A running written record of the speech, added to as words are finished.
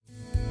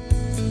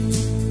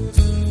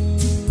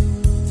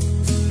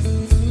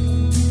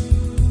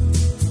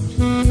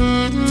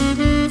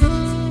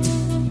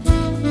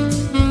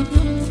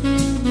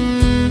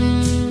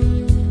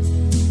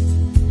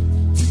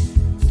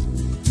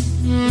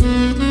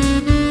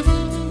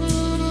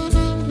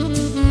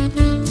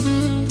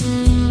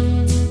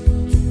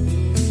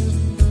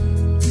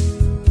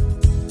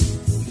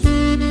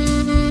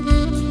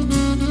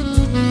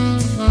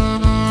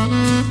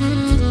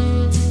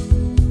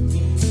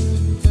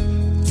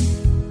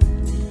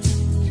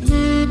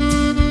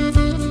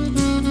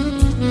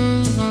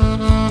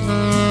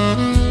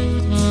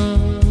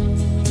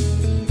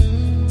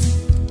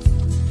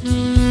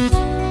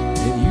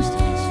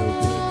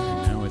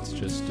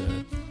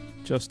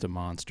just a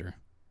monster.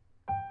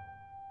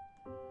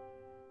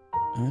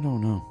 I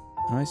don't know.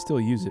 I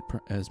still use it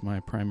as my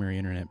primary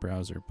internet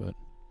browser, but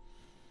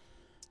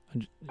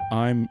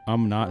I'm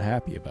not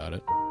happy about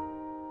it.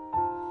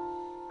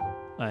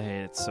 I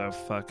hate it so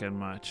fucking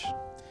much.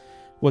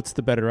 What's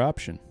the better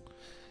option?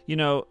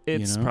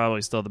 It's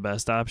probably still the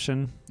best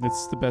option.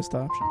 It's the best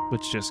option.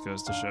 Which just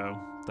goes to show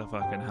the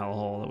fucking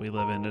hellhole that we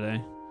live in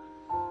today.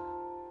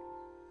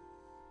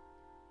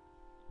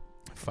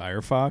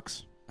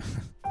 Firefox?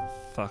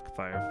 Fuck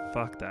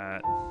Fuck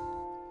that.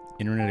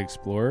 Internet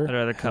Explorer? I'd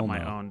rather cut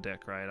my own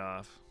dick right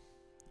off.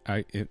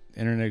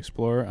 Internet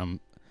Explorer?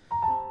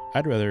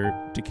 I'd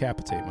rather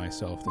decapitate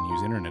myself than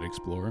use Internet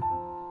Explorer.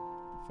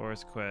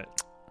 Force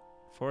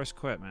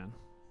quit, man.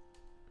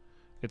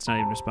 It's not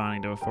even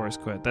responding to a force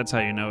quit. That's how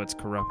you know it's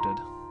corrupted.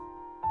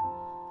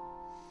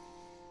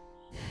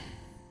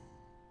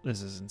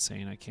 This is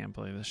insane. I can't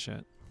believe this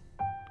shit.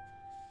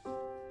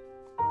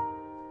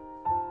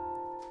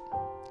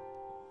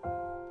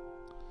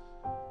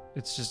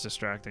 It's just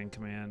distracting.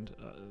 Command.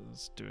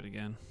 Let's do it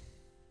again.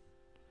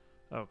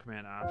 Oh,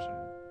 Command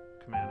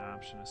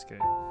Option, Escape.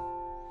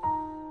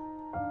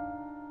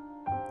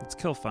 Let's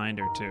kill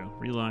Finder, too.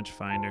 Relaunch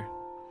Finder.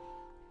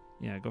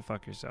 Yeah, go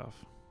fuck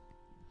yourself.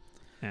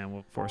 And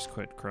we'll force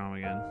quit Chrome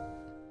again.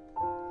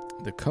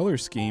 The color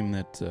scheme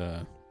that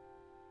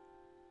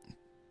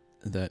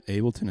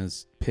Ableton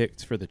has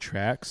picked for the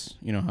tracks,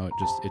 you know how it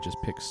just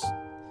picks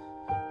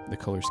the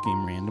color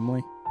scheme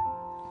randomly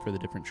for the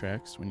different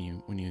tracks when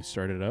you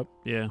start it up?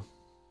 Yeah.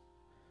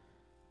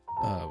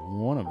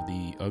 One of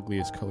the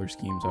ugliest color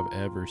schemes I've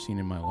ever seen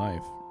in my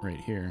life, right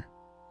here.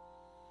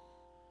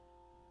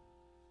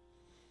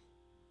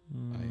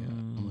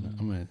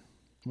 I'm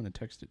gonna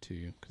text it to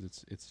you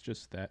because it's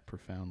just that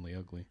profoundly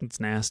ugly. It's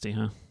nasty,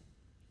 huh?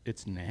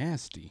 It's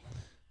nasty.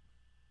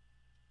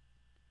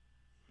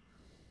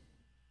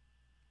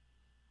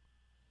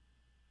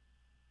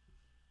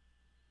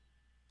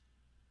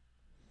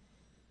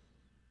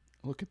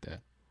 Look at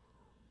that.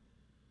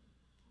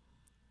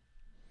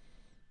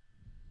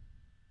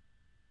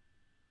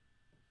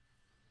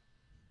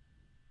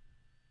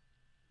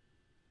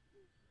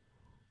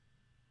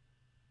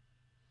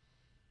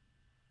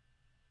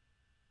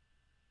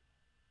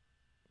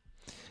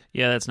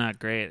 Yeah, that's not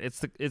great.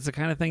 It's the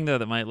kind of thing though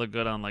that might look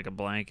good on like a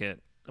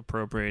blanket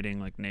appropriating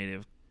like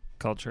native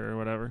culture or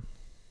whatever.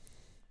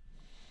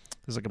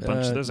 There's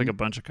like a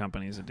bunch of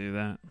companies that do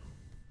that.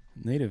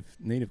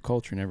 Native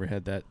culture never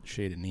had that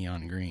shade of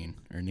neon green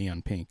or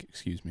neon pink,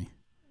 excuse me.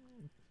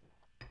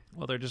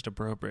 Well, they're just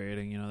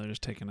appropriating, they're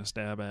just taking a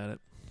stab at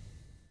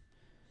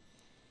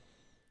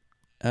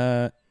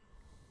it.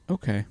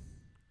 Okay.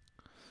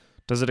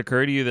 Does it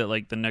occur to you that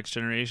like the next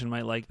generation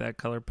might like that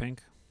color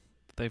pink?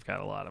 They've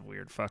got a lot of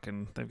weird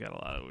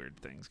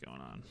things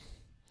going on.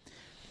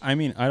 I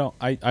mean,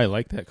 I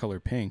like that color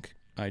pink.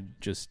 I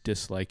just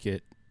dislike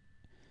it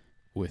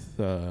with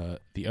the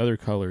other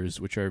colors,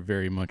 which are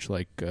very much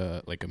like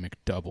a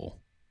McDouble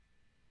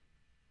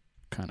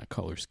kind of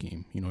color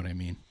scheme. You know what I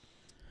mean?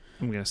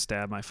 I'm going to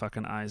stab my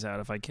fucking eyes out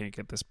if I can't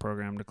get this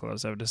program to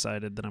close. I've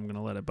decided that I'm going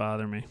to let it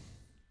bother me.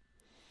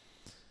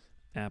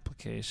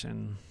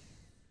 Application.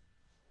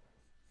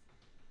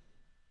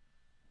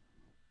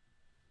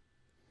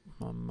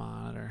 My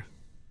monitor.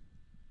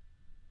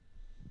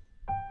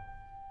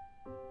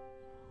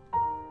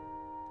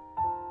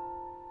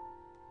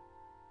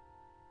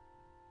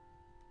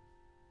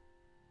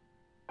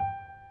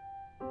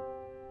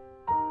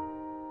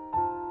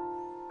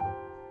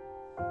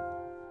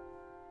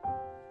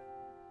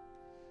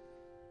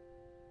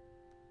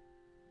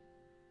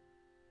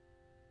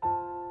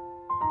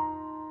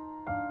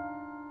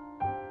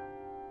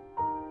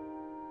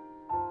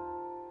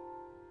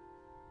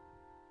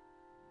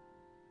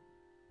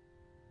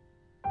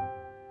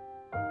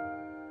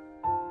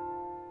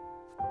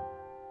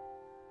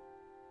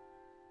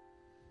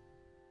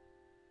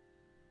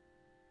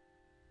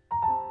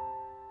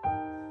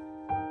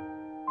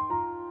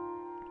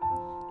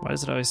 Why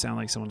does it always sound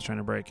like someone's trying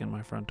to break in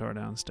my front door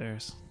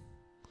downstairs?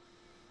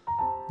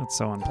 That's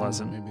so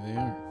unpleasant. Maybe they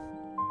are.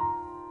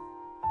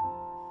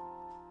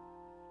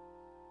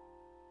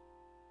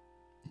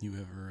 You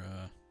ever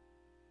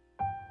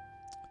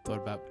thought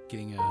about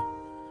getting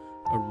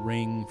a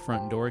Ring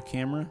front door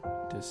camera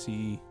to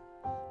see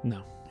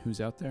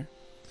who's out there?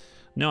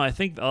 No, I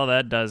think all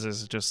that does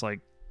is just like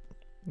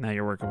now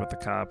you're working with the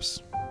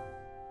cops.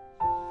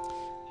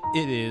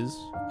 It is.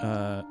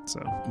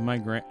 So my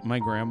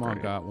grandma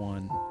got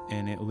one,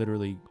 and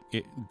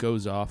it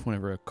goes off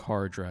whenever a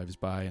car drives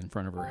by in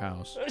front of her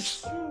house.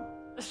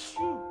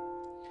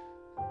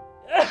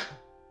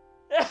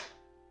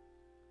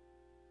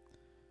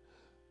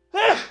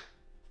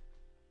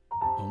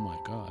 Oh my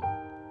God.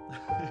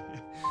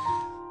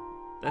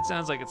 That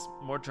sounds like it's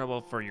more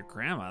trouble for your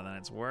grandma than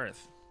it's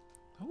worth.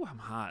 Oh, I'm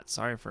hot.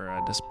 Sorry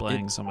for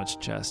displaying so much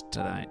chest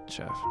tonight,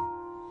 Chef.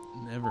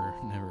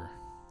 Never.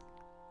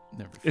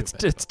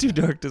 It's too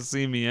dark to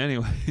see me,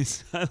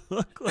 anyways. I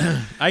look like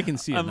I can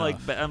see it.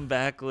 I'm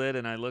backlit,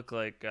 and I look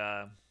like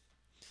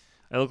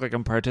I look like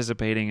I'm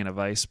participating in a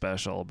Vice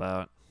special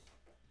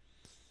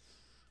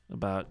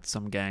about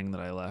some gang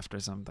that I left or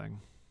something.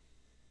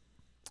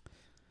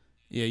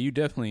 Yeah, you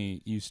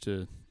definitely used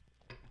to,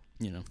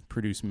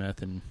 produce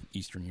meth in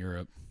Eastern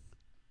Europe.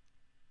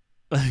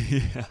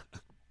 Yeah.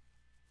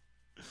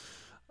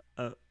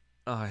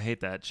 I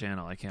hate that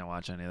channel. I can't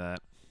watch any of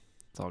that.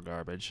 It's all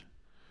garbage.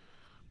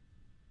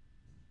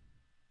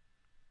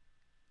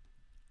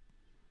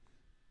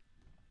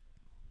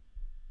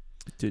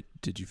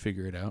 Did you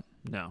figure it out?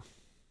 No.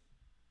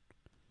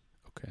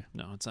 Okay.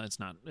 No, it's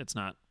not.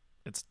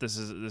 This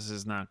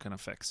is not gonna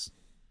fix.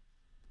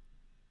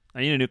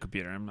 I need a new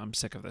computer. I'm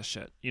sick of this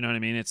shit. You know what I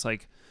mean? It's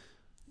like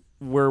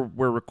we're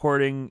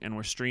recording and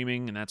we're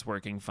streaming and that's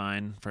working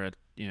fine for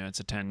it's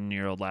a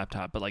 10-year-old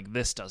laptop, but like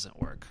this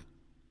doesn't work,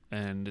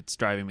 and it's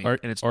driving me. Are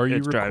you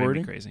driving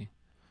recording? me crazy?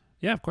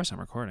 Yeah, of course I'm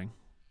recording.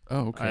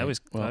 Oh, okay. I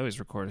always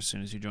record as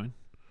soon as you join.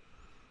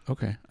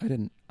 Okay, I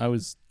didn't. I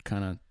was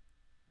kind of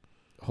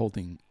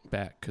holding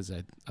back because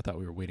I thought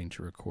we were waiting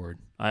to record.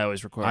 I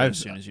always record as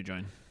soon as you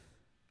join.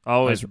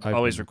 Always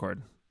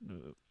record.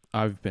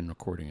 I've been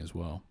recording as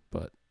well,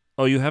 but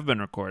oh, you have been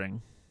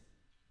recording.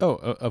 Oh,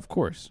 of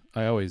course.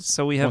 I always.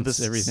 So we have the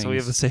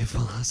same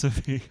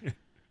philosophy.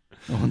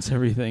 Once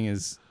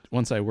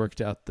I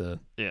worked out that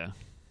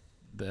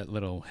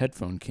little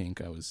headphone kink,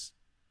 I was,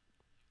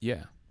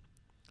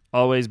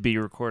 always be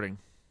recording.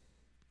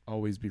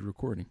 Always be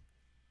recording.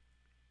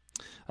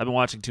 I've been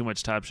watching too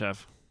much Top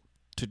Chef.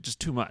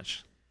 Just too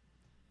much.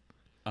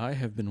 I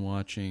have been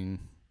watching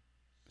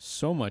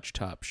so much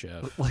Top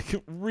Chef. Like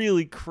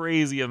really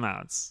crazy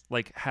amounts.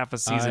 Like half a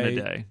season a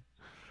day.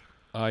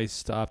 I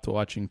stopped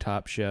watching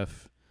Top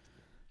Chef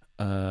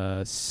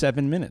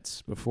 7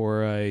 minutes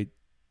before I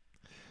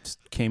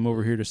came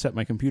over here to set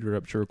my computer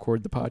up to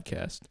record the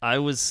podcast. I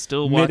was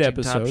still watching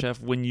Top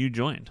Chef when you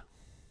joined.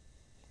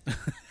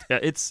 Yeah,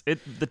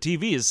 the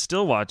TV is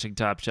still watching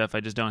Top Chef. I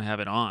just don't have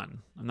it on.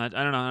 I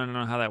don't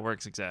know how that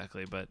works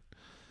exactly, but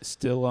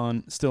still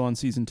on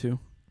season 2?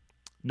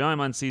 No,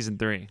 I'm on season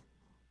 3.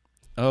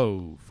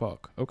 Oh,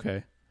 fuck. Okay.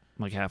 I'm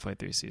like halfway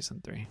through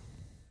season 3.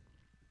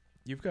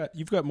 You've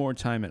got more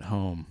time at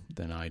home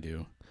than I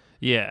do.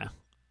 Yeah.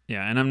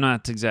 Yeah, and I'm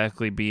not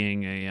exactly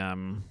being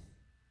I'm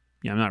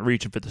not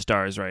reaching for the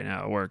stars right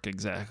now at work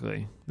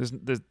exactly.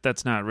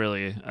 That's not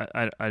really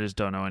I just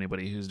don't know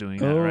anybody who's doing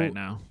that right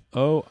now.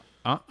 Oh,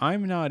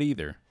 I'm not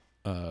either.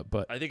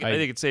 But I think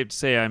it's safe to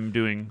say I'm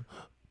doing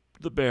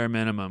the bare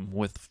minimum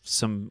with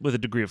a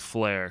degree of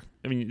flair.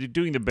 I mean,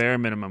 doing the bare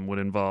minimum would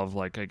involve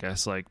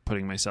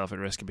putting myself at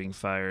risk of being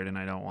fired, and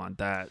I don't want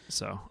that.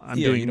 So I'm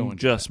doing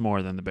just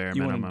more than the bare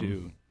minimum. Want to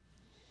do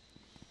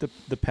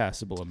the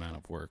passable amount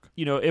of work.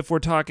 If we're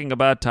talking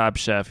about Top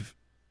Chef,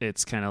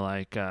 it's kind of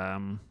like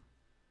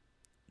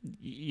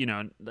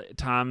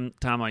Tom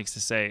likes to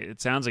say,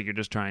 it sounds like you're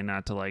just trying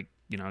not to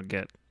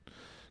get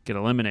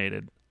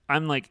eliminated.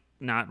 I'm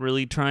not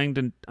really trying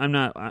to. I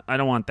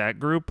don't want that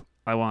group.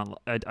 I want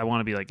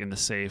to be in the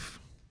safe.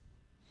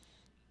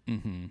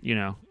 Mm-hmm.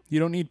 You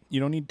don't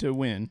need to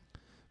win.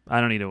 I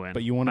don't need to win,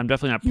 but you want. I'm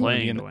definitely not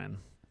playing to win.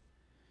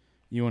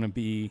 You want to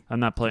be. I'm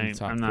not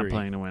playing. I'm not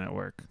playing to win at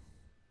work.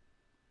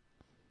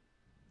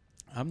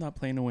 I'm not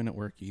playing to win at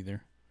work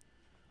either.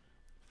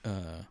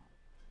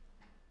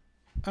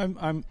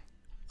 I'm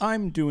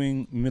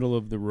doing middle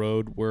of the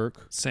road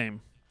work.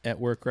 Same at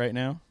work right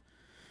now.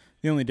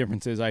 The only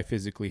difference is I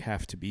physically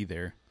have to be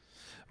there.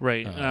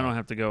 Right, and I don't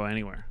have to go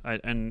anywhere.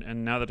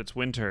 And now that it's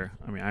winter,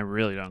 I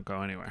really don't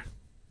go anywhere.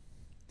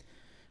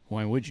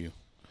 Why would you?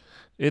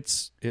 It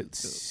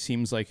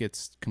seems like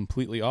it's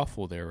completely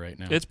awful there right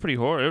now. It's pretty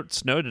horrible. It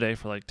snowed today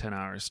for 10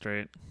 hours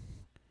straight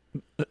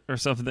or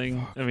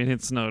something. Fuck.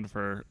 It snowed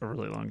for a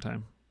really long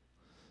time.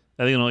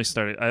 I only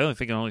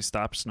think it only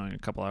stopped snowing a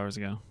couple hours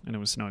ago, and it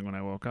was snowing when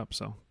I woke up,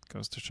 so it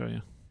goes to show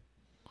you.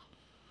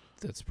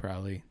 That's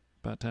probably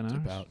about 10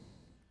 hours.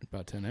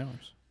 About 10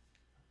 hours.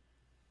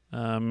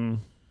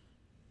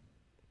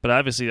 But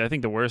obviously, I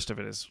think the worst of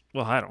it is,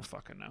 I don't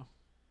fucking know.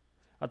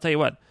 I'll tell you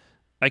what.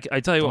 I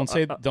tell you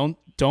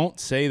don't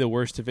say the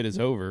worst of it is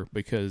over,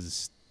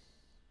 because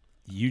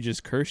you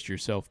just cursed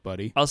yourself,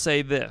 buddy. I'll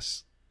say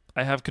this.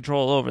 I have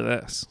control over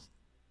this.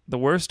 The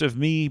worst of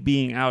me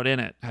being out in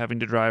it, having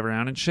to drive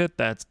around and shit,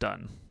 that's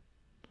done.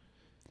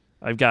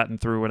 I've gotten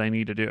through what I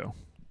need to do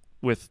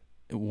with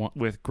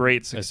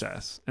great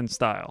success and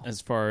style. As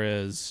far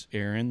as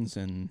errands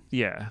and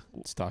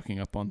stocking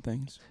up on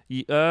things?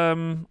 I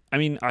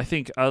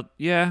think I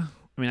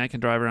can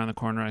drive around the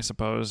corner, I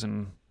suppose,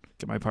 and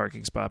get my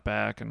parking spot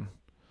back, and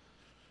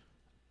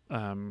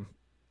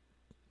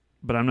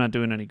but I'm not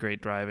doing any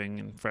great driving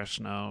in fresh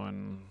snow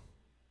and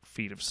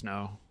feet of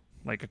snow.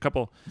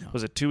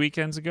 Was it 2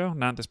 weekends ago?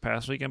 Not this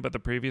past weekend, but the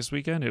previous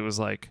weekend, it was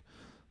the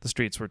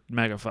streets were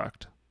mega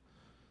fucked.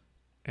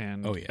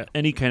 And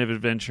any kind of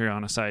adventure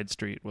on a side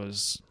street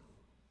was,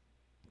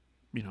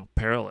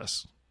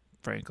 perilous,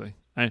 frankly.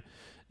 It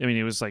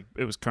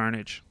was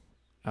carnage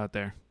out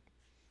there.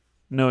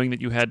 Knowing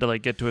that you had to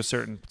get to a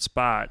certain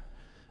spot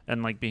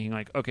and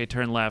being okay,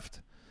 turn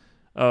left.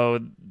 oh,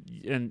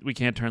 and we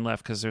can't turn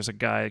left because there's a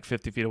guy like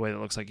 50 feet away that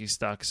looks like he's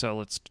stuck. So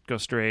let's go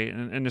straight.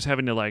 And just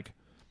having to like,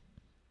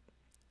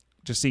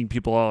 just seeing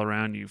people all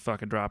around you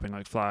fucking dropping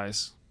like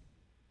flies.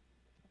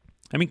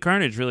 I mean,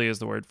 carnage really is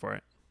the word for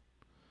it.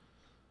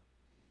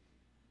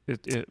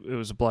 It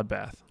was a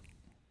bloodbath.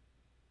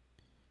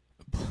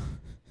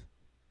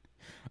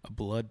 A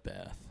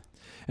bloodbath.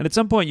 And at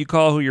some point, you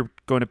call who you're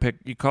going to pick.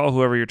 You call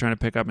whoever you're trying to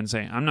pick up and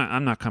say, "I'm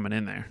not coming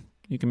in there.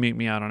 You can meet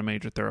me out on a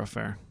major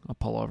thoroughfare. I'll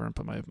pull over and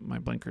put my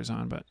blinkers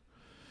on, but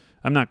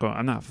I'm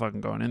not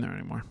fucking going in there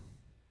anymore."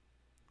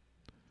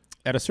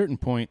 At a certain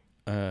point,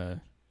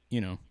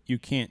 you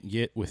can't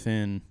get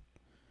within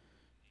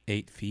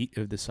 8 feet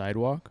of the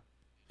sidewalk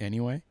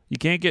anyway. You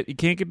can't get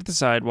to the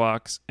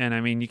sidewalks, and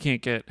I mean, you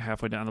can't get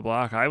halfway down the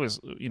block. I was,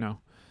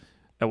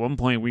 at one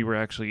point we were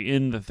actually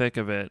in the thick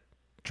of it,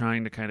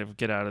 trying to kind of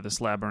get out of this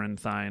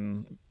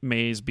labyrinthine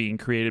maze being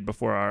created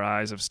before our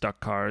eyes of stuck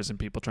cars and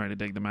people trying to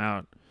dig them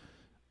out.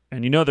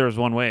 And there was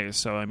one way,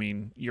 so I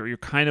mean, you're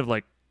kind of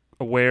like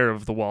aware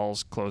of the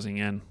walls closing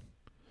in.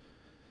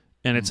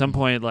 And at some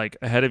point, like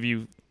ahead of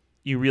you,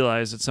 you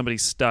realize that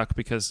somebody's stuck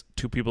because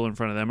 2 people in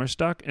front of them are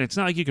stuck, and it's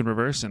not like you can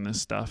reverse in this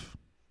stuff.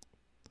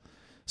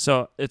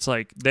 So it's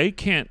like they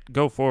can't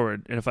go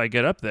forward, and if I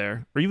get up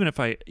there, or even if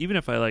I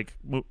like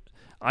move,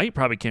 I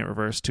probably can't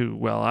reverse too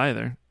well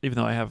either, even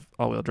though I have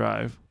all-wheel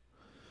drive.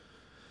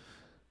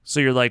 So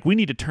you're like, we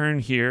need to turn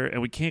here,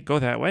 and we can't go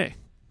that way.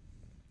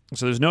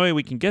 So there's no way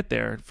we can get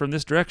there from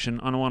this direction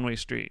on a one-way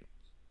street.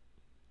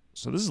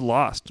 So this is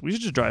lost. We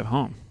should just drive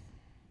home.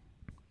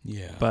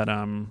 Yeah. But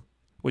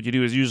what you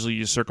do is usually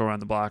you circle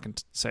around the block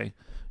and say,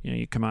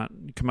 you come out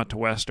to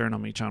Western. I'll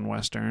meet you on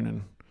Western,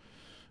 and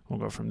we'll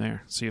go from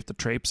there. So you have to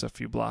traipse a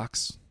few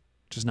blocks,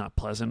 which is not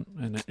pleasant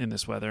in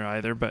this weather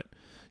either. But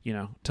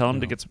tell them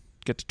to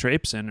get to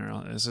traipsing,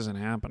 or this isn't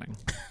happening.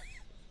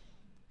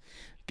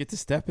 Get to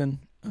stepping.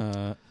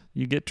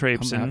 You get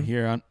traipsing out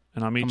here on.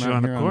 And I'll meet you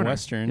on the corner.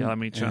 Western, yeah, I'll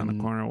meet you on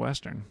the corner of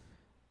Western.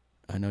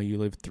 I know you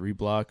live 3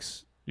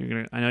 blocks.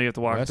 I know you have to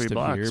walk 3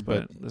 blocks, here,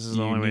 but this is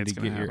the only way it's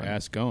going to happen. You need to get your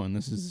ass going.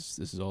 This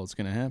is all that's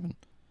going to happen.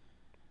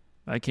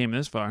 I came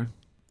this far.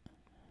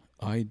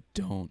 I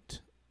don't.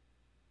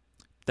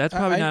 That's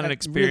probably not an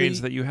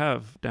experience that you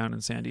have down in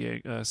San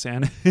Diego.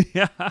 San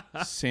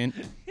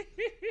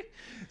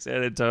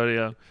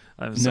Antonio.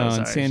 I'm so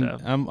sorry,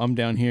 I'm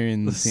down here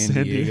in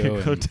San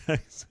Diego,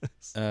 Texas.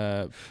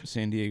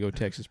 San Diego,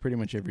 Texas. Pretty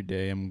much every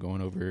day, I'm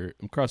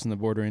crossing the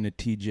border into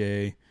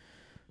TJ.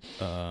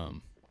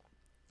 I'm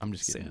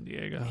just San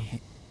Diego.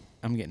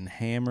 I'm getting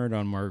hammered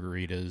on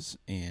margaritas,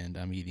 and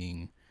I'm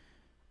eating.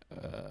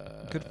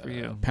 Good for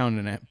you. Pound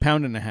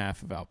and a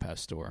half of Al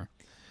Pastor,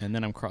 and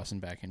then I'm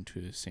crossing back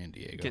into San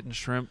Diego. Getting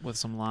shrimp with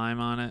some lime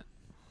on it.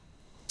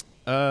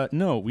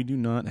 No, we do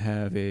not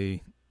have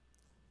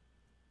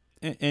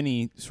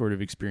any sort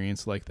of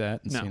experience like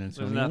that in San Antonio.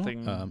 There's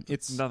nothing.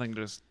 It's nothing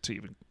just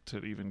to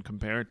even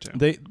compare it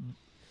to.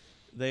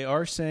 They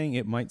are saying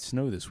it might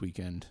snow this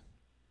weekend,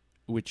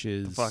 which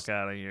is the fuck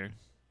out of here.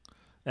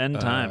 End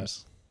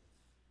times.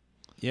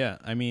 Yeah,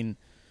 I mean,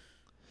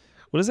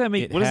 what does that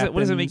make? What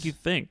does it make you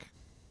think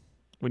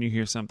when you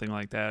hear something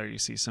like that or you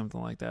see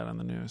something like that on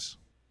the news?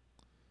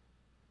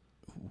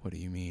 What do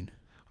you mean?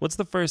 What's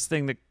the first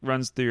thing that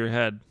runs through your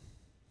head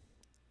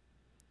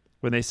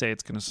when they say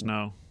it's going to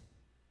snow?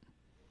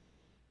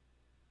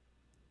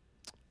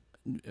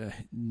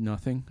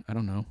 Nothing. I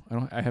don't know.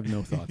 I have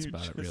no thoughts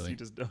about it really. You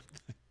just don't.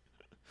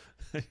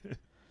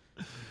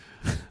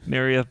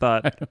 Nary a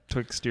thought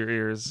twixt your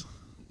ears.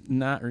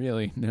 Not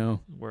really. No.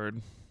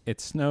 Word. It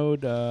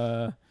snowed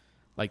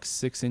like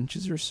 6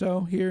 inches or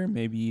so here,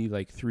 maybe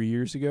like 3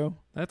 years ago.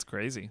 That's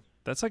crazy.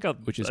 That's like a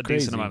crazy.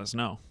 Decent amount of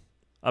snow.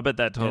 I bet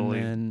that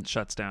totally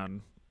shuts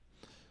down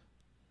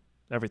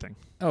everything.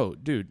 Oh,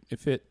 dude,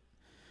 if it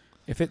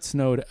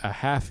snowed a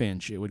half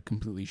inch, it would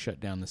completely shut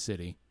down the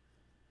city.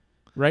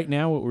 Right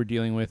now, what we're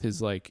dealing with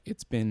is like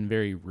it's been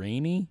very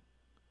rainy.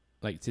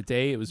 Like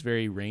today, it was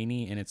very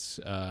rainy, and it's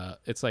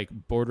like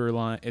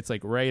borderline. It's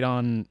like right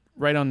on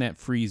that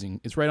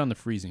freezing. It's right on the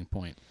freezing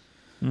point.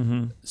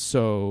 Mm-hmm.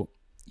 So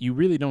you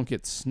really don't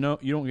get snow.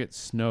 You don't get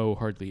snow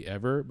hardly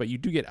ever, but you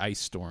do get ice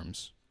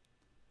storms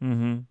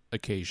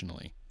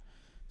occasionally.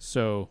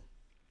 So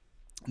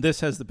this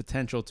has the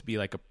potential to be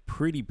like a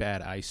pretty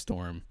bad ice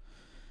storm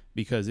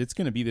because it's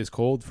going to be this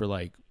cold for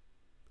like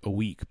a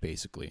week,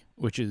 basically,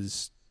 which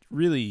is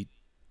really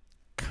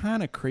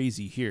kind of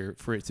crazy here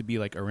for it to be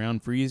like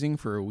around freezing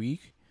for a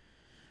week.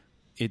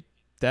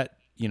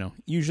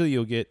 Usually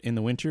you'll get in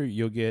the winter,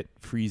 you'll get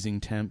freezing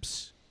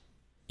temps,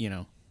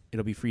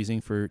 it'll be freezing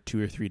for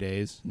 2 or 3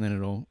 days and then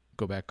it'll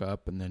go back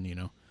up. And then,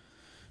 a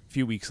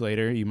few weeks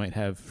later you might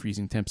have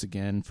freezing temps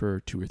again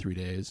for 2 or 3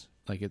 days.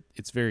 Like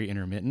it's very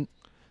intermittent.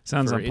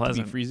 Sounds unpleasant. It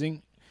to be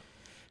freezing.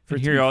 For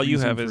here, all you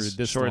have is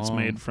shorts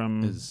made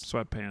from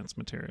sweatpants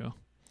material.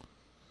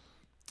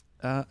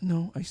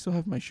 No, I still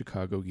have my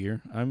Chicago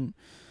gear. I'm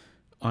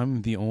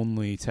the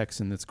only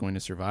Texan that's going to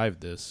survive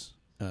this.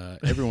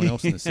 Everyone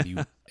else in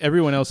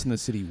the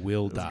city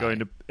will die.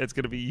 It's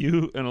going to be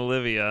you and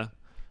Olivia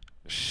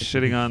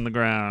shitting on the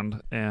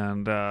ground,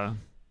 and what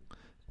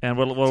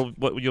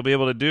you'll be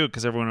able to do,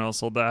 because everyone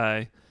else will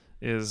die,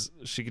 is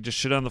she could just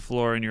shit on the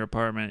floor in your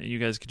apartment, and you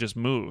guys could just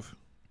move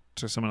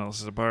to someone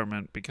else's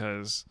apartment,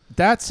 because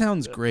that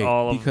sounds great,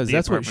 all because of the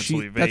that's what apartments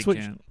will she be that's what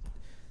vacant.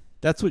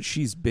 that's what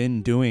she's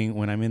been doing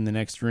when I'm in the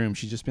next room.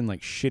 She's just been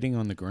like shitting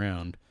on the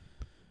ground,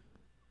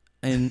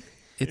 and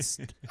it's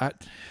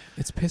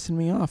pissing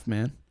me off,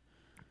 man.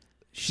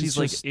 She's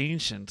like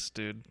ancient,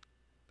 dude.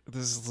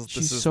 She's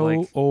is so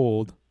like,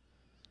 old.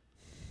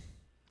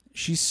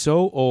 She's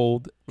so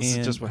old, this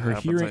and is just what her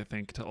happens, hearing, I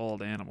think, to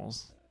old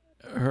animals.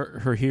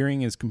 her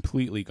hearing is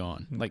completely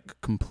gone,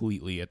 like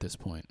completely at this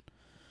point.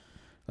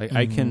 Like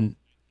I can,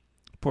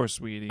 poor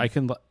sweetie.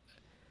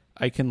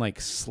 I can like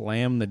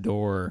slam the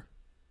door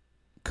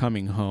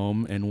coming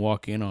home and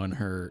walk in on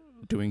her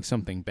doing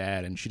something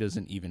bad, and she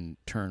doesn't even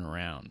turn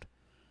around.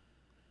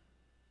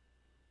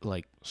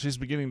 Like she's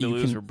beginning to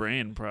lose her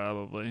brain,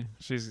 probably.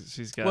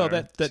 She's got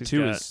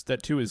that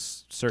too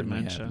is certainly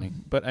dementia.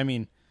 happening. But I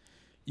mean,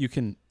 you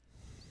could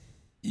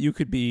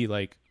be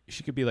like,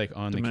 she could be like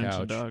on Dementia the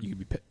couch. dog. You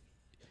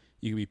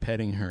could be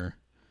petting her,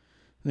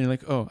 and you're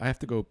like, oh, I have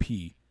to go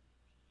pee.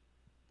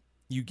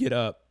 You get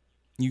up,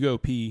 you go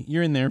pee.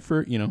 You're in there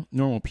for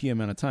normal pee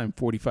amount of time,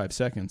 45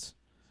 seconds.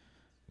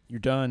 You're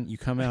done. You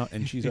come out,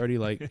 and she's already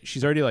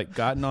like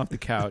gotten off the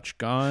couch,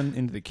 gone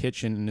into the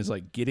kitchen, and is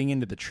like getting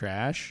into the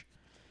trash.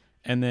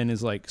 And then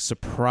is like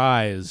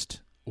surprised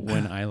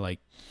when I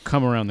like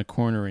come around the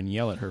corner and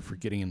yell at her for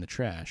getting in the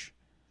trash.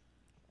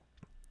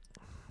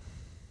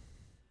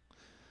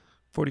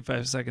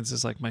 45 seconds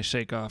is like my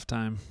shake off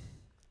time.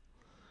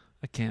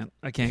 I can't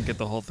get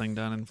the whole thing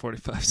done in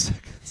 45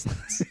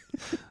 seconds.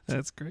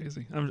 That's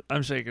crazy.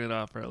 I'm shaking it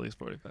off for at least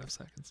 45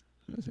 seconds.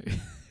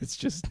 It's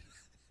just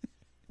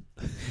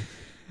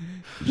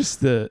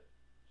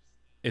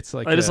it's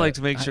like I just like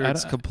to make sure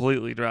it's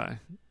completely dry.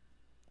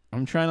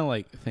 I'm trying to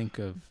like think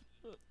of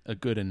a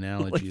good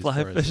analogy. Like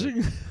fly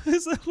fishing?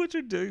 Is that what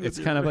you're doing? It's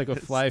kind of like a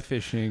fly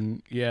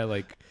fishing. Yeah,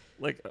 like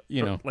like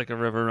a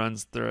river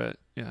runs through it.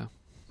 Yeah.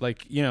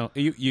 Like,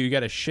 you got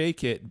to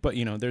shake it, but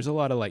there's a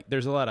lot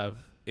of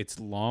it's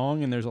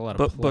long and there's a lot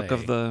of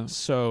play.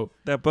 So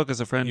that book is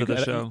a friend of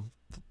the show.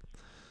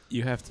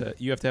 You have to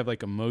have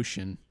like a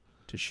motion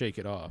to shake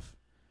it off.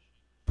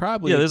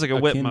 Probably there's like a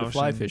whip motion. motion.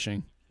 Fly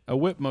fishing. A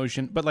whip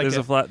motion, but like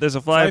there's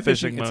a fly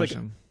fishing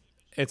motion.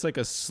 It's like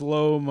a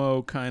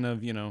slow-mo kind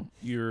of,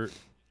 you're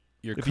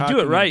if you do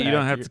it right, you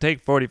don't have to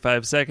take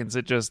 45 seconds.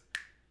 It just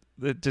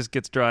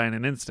gets dry in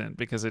an instant,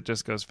 because it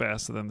just goes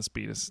faster than the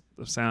speed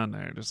of sound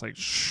there. Just like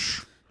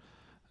shh.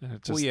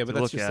 But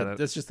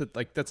that's just at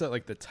like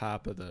the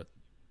top of the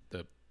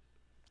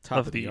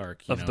top of the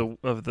arc,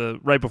 of the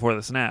right before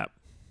the snap.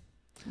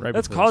 Right.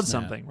 That's called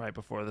something right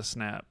before the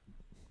snap.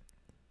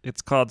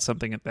 It's called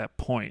something at that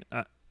point.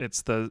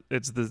 It's the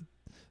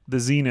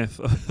zenith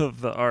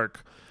of the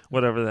arc,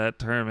 whatever that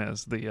term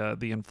is,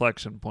 the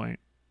inflection point.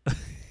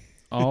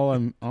 all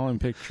I'm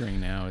picturing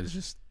now is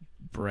just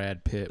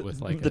Brad Pitt with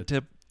like the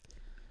tip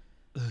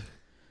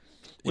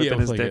whipping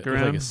his dick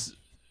around.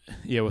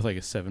 With like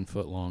a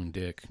 7-foot long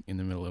dick in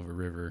the middle of a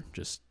river,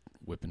 just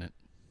whipping it.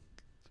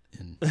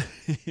 And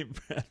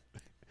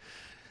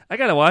I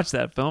gotta watch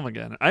that film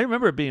again. I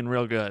remember it being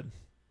real good.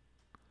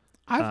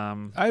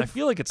 I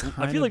feel like its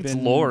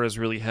lore is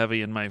really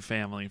heavy in my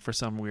family for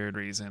some weird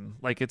reason.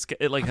 Like it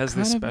has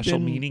this special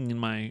meaning in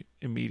my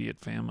immediate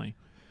family.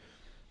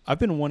 I've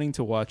been wanting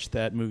to watch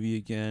that movie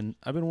again.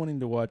 I've been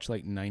wanting to watch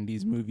like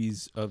 90s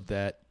movies of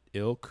that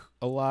ilk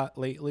a lot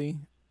lately,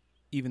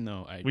 even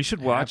though we should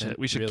watch it.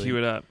 We should queue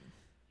it up.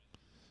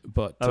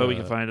 But we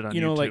can find it on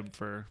YouTube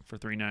for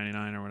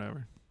 $3.99 or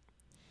whatever.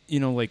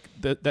 Like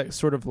that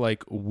sort of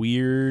like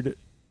weird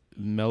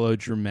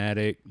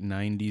melodramatic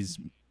 90s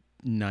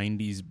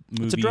movie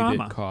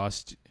that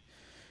cost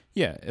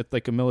it's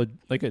like a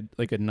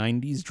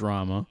 90s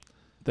drama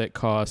that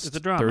cost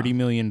 $30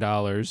 million,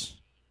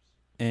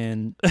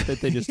 and that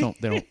they just don't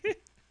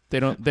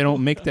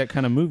make that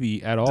kind of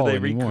movie at all anymore.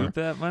 Did they recoup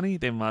that money?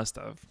 They must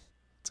have.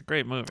 It's a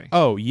great movie.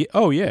 Oh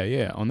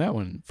yeah, on that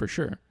one for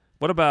sure.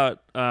 What about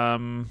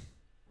was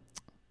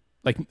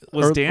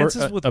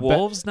Dances with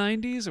Wolves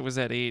 90s or was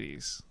that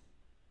 80s?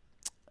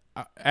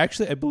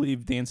 Actually, I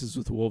believe Dances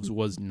with Wolves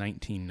was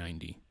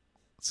 1990.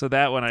 So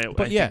that one I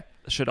think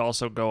should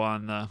also go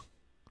on the.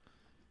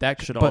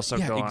 That should also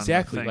go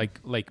exactly on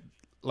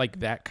like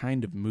that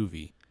kind of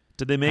movie.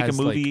 Did they make a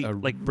movie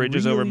like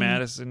Bridges over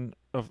Madison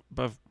of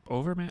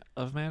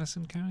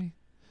Madison County?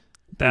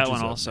 That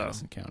one also.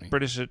 Madison County.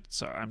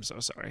 I'm so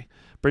sorry.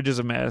 Bridges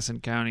of Madison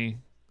County.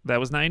 That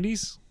was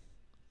 90s.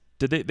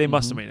 Did they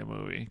must have made a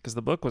movie, because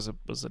the book was a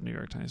New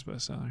York Times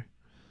bestseller.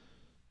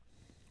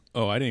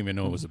 Oh, I didn't even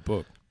know it was a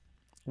book.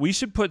 We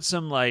should put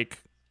some like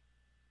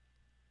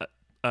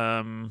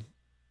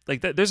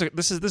that.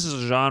 This is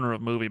a genre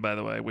of movie, by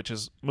the way, which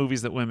is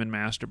movies that women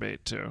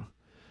masturbate to.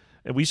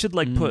 And we should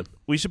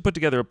put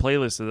together a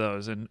playlist of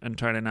those and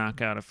try to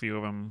knock out a few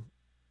of them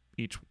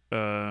each.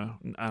 I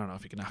don't know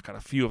if you can knock out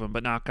a few of them,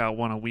 but knock out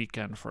one a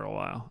weekend for a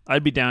while.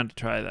 I'd be down to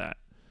try that.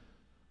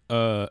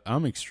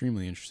 I'm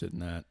extremely interested in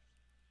that.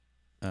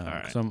 All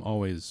right. So I'm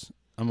always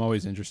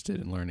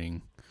interested in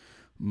learning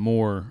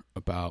more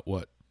about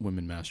what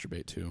women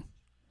masturbate to.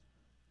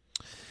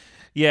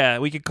 Yeah,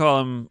 we could call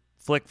them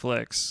flick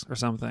flicks or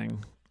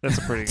something. That's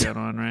a pretty good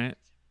one, right?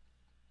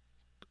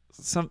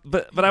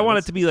 But I want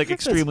it to be like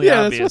extremely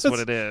obvious what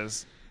it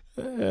is.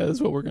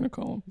 That's what we're gonna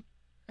call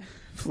them.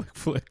 Flick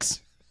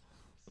flicks.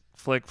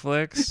 Flick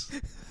flicks.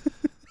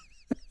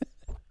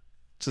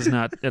 Which is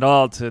not at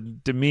all to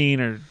demean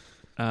or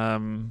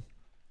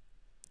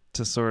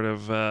to sort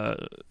of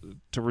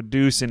to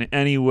reduce in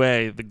any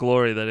way the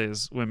glory that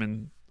is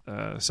women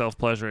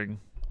self-pleasuring.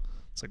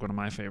 It's like one of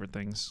my favorite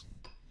things.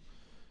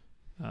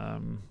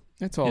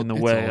 It's all in the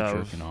it's way all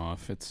of jerking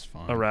off. It's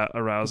fine.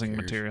 Arousing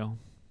material.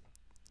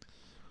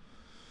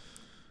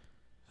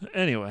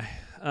 Anyway,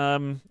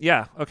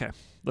 yeah, okay.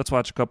 Let's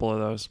watch a couple of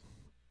those.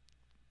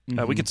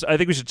 Mm-hmm. I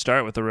think we should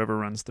start with The River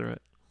Runs Through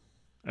It.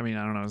 I mean,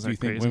 I don't know. Is that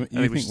crazy?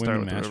 You think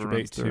women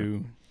masturbate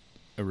to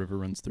A River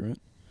Runs Through It?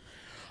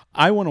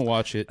 I want to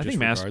watch it. I think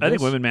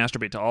women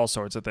masturbate to all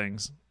sorts of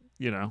things.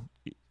 You know.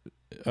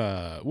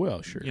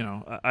 Well, sure. You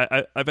know,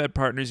 I've had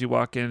partners. You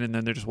walk in and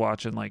then they're just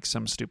watching like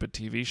some stupid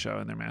TV show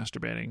and they're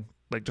masturbating,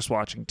 like just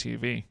watching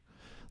TV.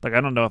 Like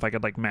I don't know if I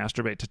could like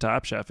masturbate to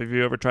Top Chef. Have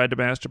you ever tried to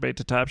masturbate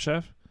to Top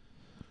Chef?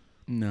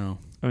 No.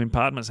 I mean,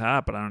 Padma's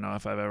hot, but I don't know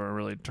if I've ever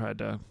really tried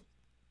to.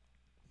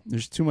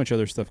 There's too much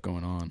other stuff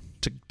going on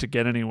to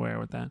get anywhere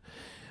with that.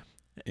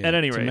 Yeah, at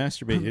any rate, to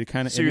masturbate, it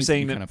kind of so you're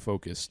saying that kind of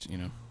focused, you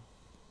know.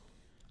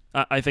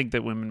 I think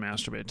that women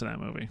masturbate to that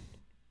movie.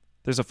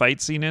 There's a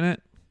fight scene in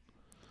it.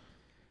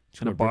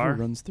 In a bar.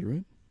 River runs through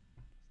it.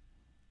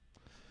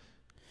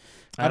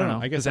 I don't know.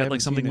 I guess is that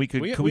like something we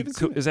could?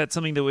 Is that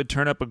something that would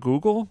turn up a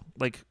Google?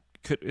 Like,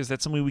 is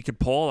that something we could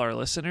poll our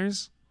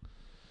listeners?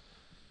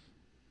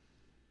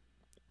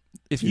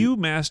 If you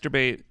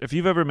masturbate, if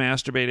you've ever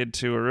masturbated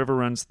to A River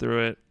Runs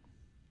Through It,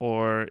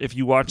 or if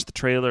you watch the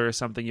trailer or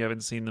something, you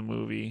haven't seen the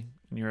movie,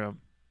 and you're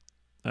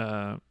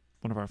one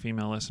of our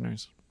female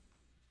listeners,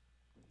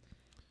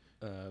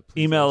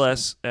 email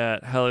us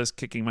at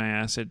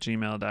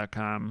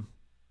helliskickingmyass@gmail.com.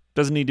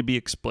 Doesn't need to be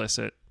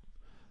explicit.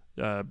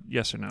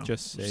 Yes or no.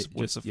 Just say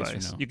would suffice.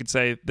 Yes or no. You could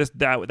say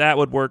that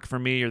would work for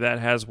me, or that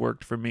has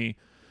worked for me,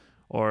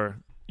 or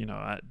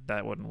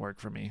that wouldn't work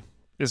for me.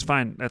 It's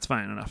fine. That's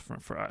fine enough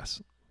for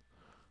us.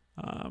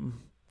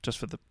 Just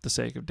for the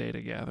sake of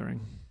data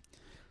gathering.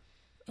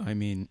 I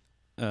mean,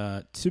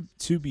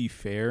 to be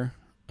fair,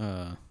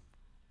 the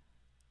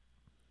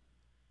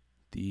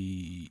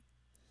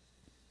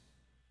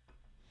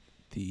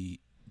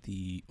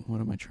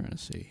what am I trying to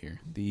say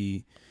here?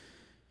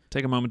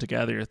 Take a moment to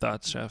gather your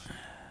thoughts, Chef.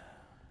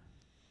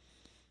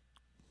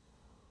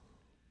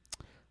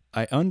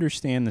 I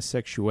understand the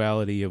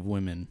sexuality of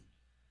women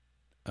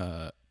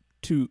to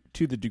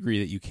the degree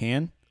that you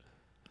can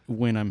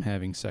when I'm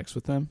having sex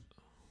with them.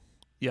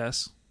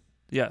 Yes.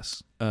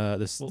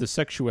 The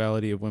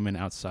sexuality of women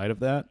outside of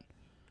that,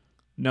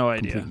 no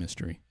idea. Complete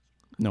mystery.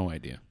 No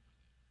idea.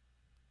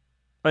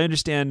 I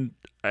understand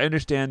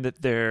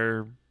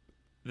that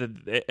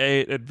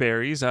it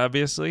varies,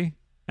 obviously,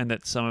 and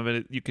that some of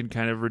it you can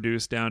kind of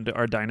reduce down to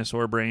our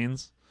dinosaur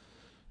brains,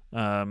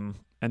 and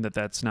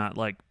that's not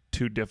like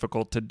too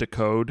difficult to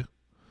decode.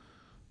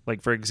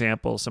 Like, for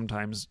example,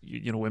 sometimes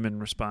women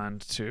respond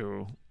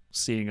to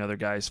seeing other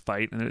guys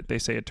fight, and they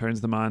say it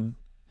turns them on.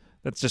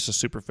 That's just a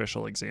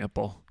superficial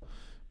example,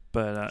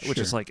 but which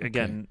is like,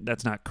 again,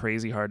 that's not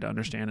crazy hard to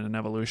understand in an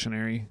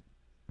evolutionary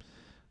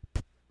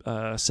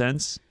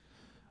sense.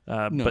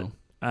 No. But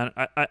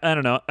I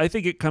don't know. I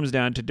think it comes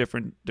down to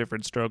different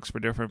strokes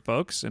for different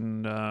folks,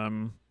 and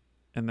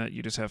that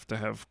you just have to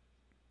have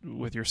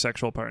with your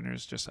sexual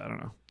partners. Just, I don't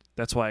know.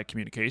 That's why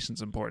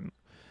communication's important,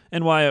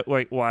 and why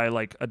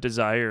like a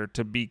desire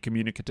to be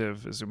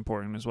communicative is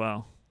important as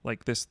well.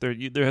 Like this, there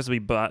has to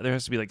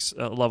be like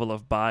a level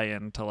of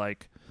buy-in to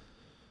like,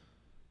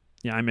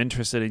 yeah, I'm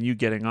interested in you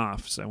getting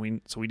off, so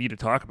we need to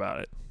talk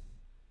about it.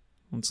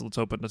 Let's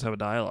have a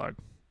dialogue.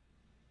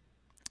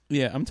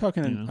 Yeah, I'm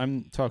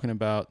talking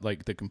about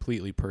like the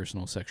completely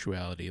personal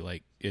sexuality,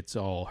 like it's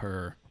all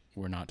her,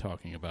 we're not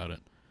talking about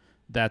it.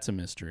 That's a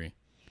mystery.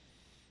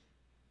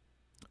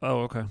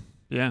 Oh, okay.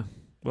 Yeah.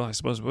 Well, I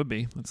suppose it would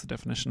be. That's the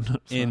definition.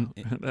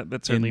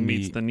 That certainly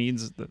meets the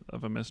needs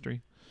of a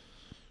mystery.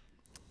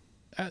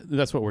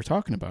 That's what we're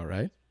talking about,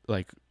 right?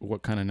 Like,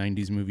 what kind of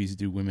 90s movies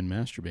do women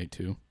masturbate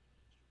to?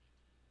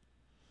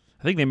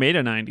 I think they made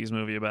a 90s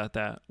movie about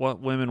that. What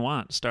Women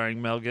Want,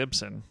 starring Mel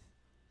Gibson.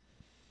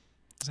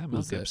 Is that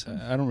Mel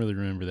Gibson? I don't really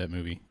remember that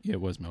movie. Yeah,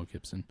 it was Mel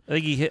Gibson. I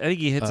think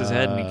he hits his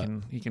head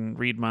and he can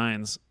read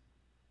minds.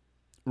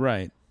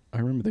 Right. I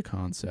remember the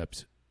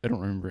concept. I don't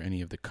remember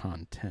any of the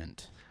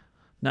content.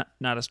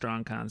 Not a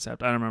strong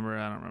concept. I don't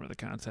remember the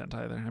content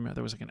either. I remember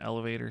there was like an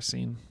elevator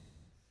scene.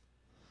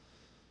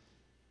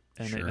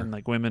 And sure. And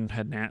like women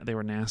they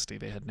were nasty.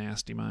 They had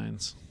nasty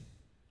minds,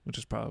 which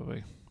is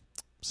probably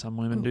some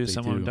women do,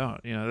 some women don't.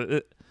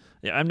 Yeah,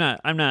 I'm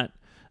not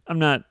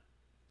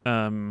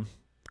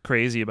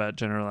crazy about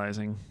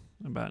generalizing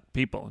about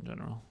people in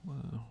general.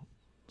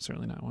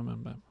 certainly not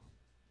women. But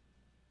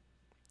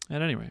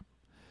at any rate,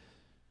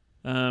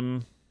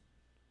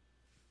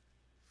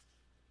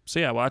 so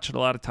yeah, watching a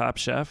lot of Top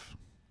Chef.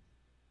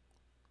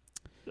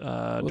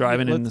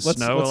 Driving in the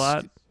snow a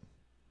lot.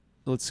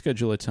 Let's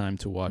schedule a time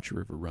to watch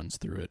River Runs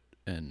Through It,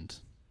 and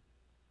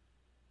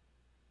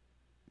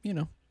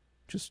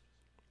just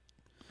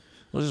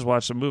let's just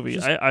watch the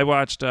movie. I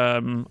watched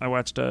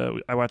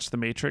The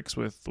Matrix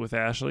with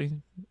Ashley.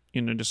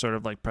 Just sort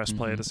of like press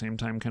play at the same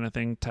time kind of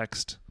thing.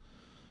 Text.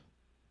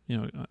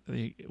 When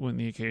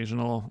the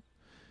occasional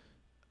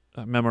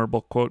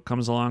memorable quote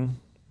comes along.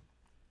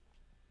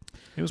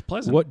 It was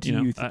pleasant. What do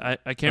you? I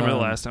can't remember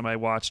the last time I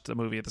watched the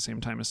movie at the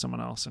same time as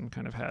someone else and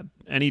kind of had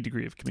any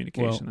degree of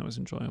communication that was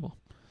enjoyable.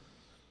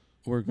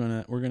 We're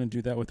gonna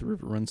do that with The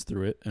River Runs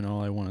Through It, and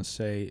all I want to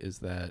say is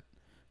that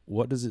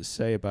what does it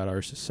say about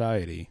our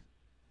society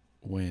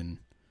when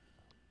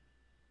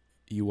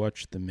you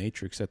watch The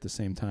Matrix at the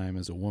same time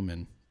as a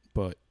woman,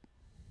 but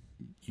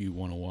you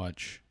want to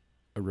watch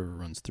A River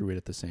Runs Through It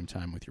at the same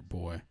time with your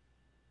boy?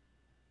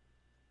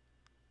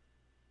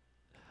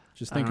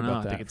 Just think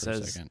about that for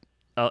a second.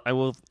 I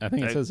will. I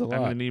think it says a lot.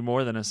 I'm going to need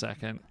more than a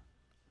second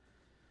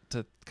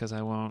because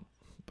I won't,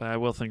 but I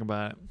will think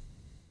about it.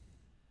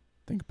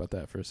 Think about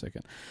that for a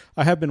second.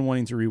 I have been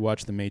wanting to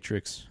rewatch The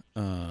Matrix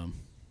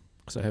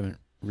because I haven't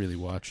really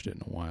watched it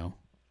in a while,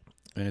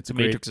 and it's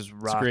Matrix is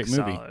rock great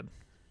movie. solid.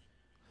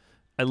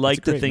 I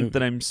like to think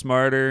that I'm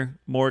smarter,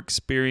 more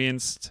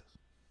experienced,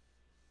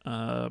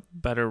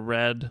 better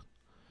read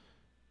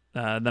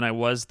than I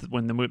was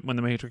when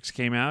the Matrix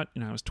came out.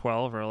 I was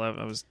 12 or 11.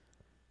 I was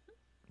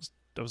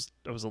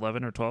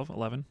 11 or 12,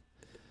 11.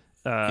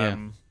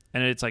 And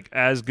it's like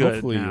as good.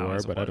 Hopefully now you are,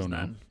 as it but I was don't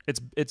then. know.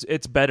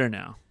 It's better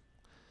now.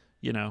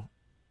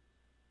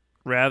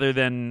 Rather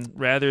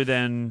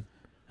than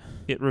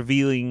it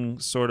revealing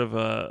sort of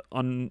a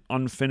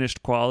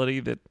unfinished quality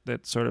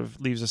that sort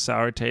of leaves a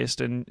sour taste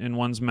in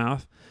one's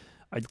mouth,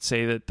 I'd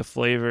say that the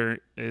flavor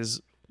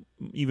is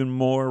even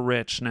more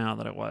rich now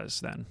than it was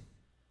then,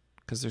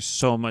 because there's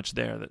so much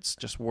there that's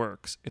just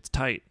works. It's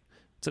tight.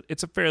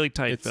 It's a fairly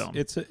tight film.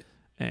 It's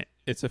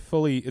a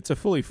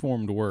fully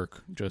formed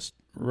work, just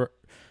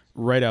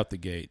right out the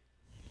gate.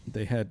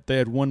 They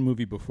had one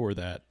movie before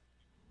that,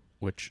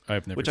 which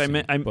I've never seen.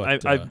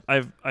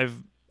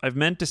 I've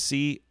meant to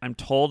see. I'm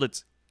told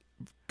it's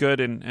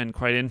good and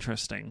quite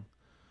interesting.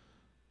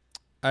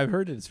 I've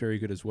heard it's very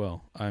good as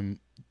well.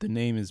 The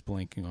name is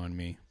blanking on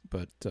me,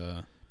 but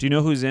do you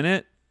know who's in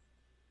it?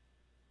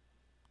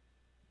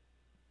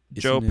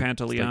 Joe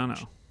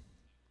Pantoliano,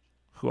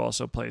 who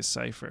also plays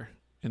Cypher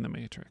in The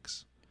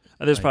Matrix.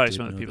 There's probably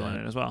some other people in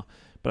it as well.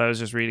 But I was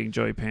just reading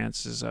Joey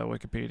Pants's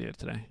Wikipedia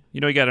today. He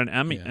got an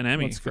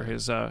Emmy for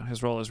his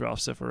role as Ralph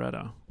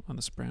Cifaretto on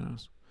The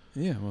Sopranos.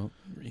 Yeah, well,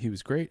 he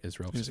was great as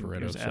Ralph Cifaretto.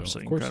 He was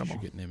absolutely of course incredible. He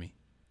should get an Emmy.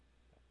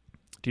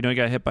 Do you know he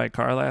got hit by a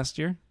car last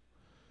year?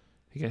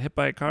 He got hit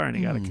by a car and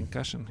he got a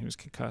concussion. He was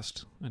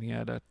concussed. And he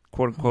had a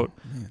quote-unquote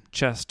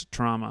chest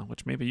trauma,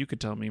 which maybe you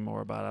could tell me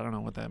more about. I don't know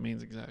what that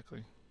means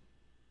exactly.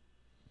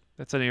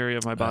 That's an area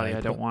of my body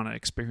I don't want to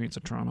experience a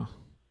trauma.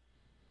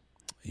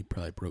 He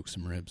probably broke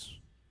some ribs.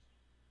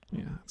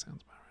 Yeah, that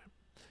sounds about right.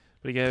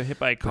 But he got hit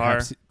by a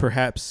car.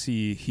 Perhaps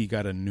he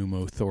got a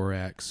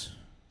pneumothorax.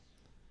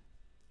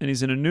 And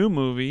he's in a new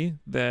movie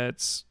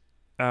that's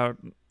out.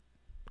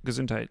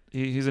 Gesundheit.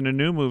 He's in a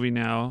new movie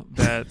now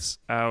that's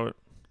out.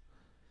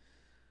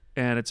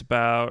 And it's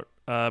about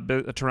a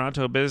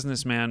Toronto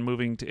businessman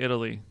moving to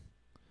Italy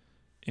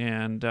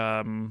and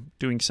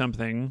doing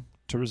something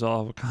to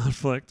resolve a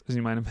conflict, as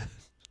you might imagine.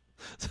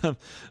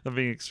 I'm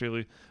being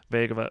extremely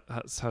vague about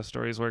how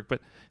stories work,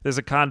 but there's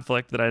a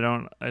conflict that I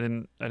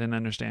didn't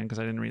understand because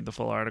I didn't read the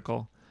full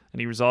article. And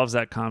he resolves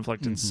that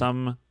conflict in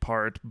some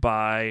part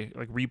by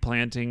like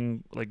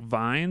replanting like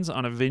vines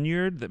on a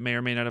vineyard that may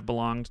or may not have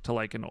belonged to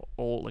like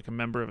a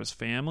member of his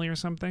family or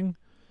something.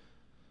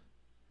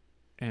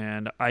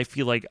 And I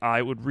feel like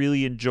I would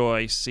really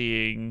enjoy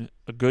seeing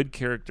a good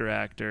character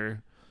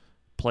actor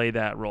play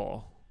that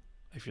role.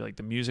 I feel like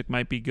the music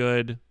might be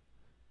good.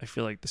 I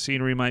feel like the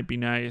scenery might be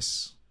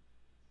nice.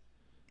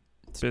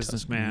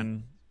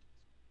 Businessman,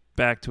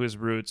 back to his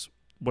roots.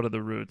 What are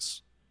the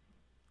roots?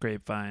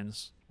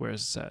 Grapevines. Where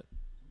is it set?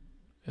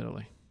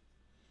 Italy.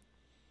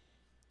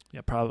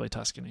 Yeah, probably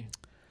Tuscany.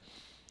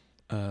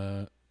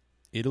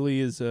 Italy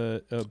is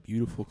a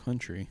beautiful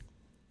country.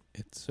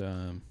 It's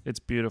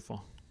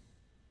beautiful.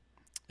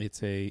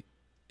 It's a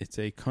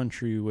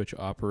country which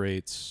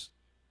operates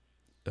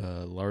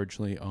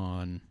largely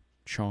on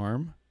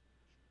charm,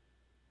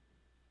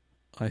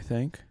 I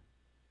think.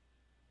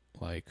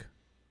 Like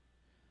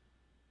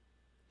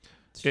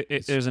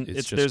there's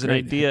an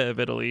idea of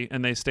Italy,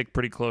 and they stick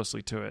pretty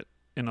closely to it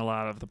in a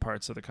lot of the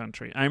parts of the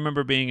country. I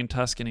remember being in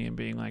Tuscany and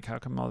being like, how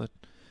come all the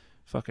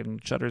fucking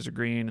shutters are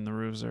green and the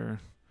roofs are,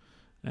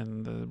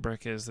 and the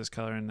brick is this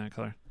color and that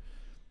color?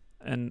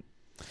 And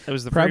it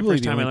was the very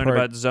first time I learned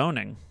about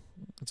zoning.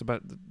 It's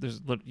about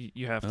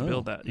you have to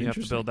build that. You have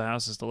to build the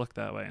houses to look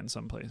that way in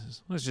some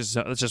places. That's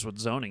just what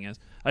zoning is.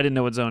 I didn't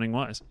know what zoning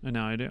was, and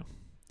now I do,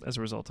 as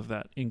a result of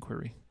that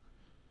inquiry.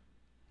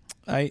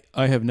 I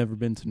have never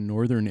been to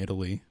northern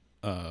Italy.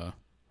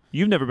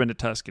 You've never been to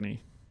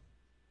Tuscany.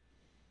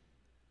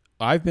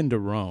 I've been to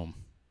Rome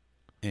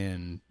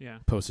and Yeah.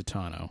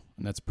 Positano,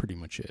 and that's pretty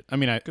much it. I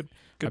mean, Good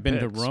I've been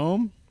to picks.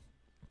 Rome,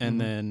 and Mhm.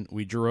 then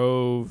we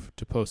drove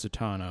to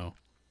Positano,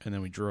 and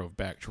then we drove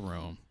back to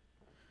Rome.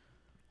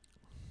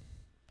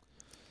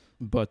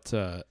 But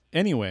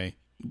anyway,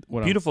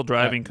 Beautiful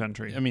driving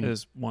country. I mean-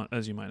 is one,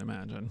 as you might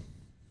imagine.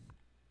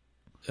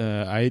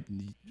 I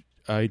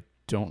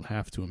don't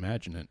have to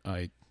imagine it.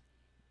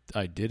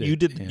 I did it. You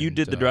did and,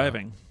 the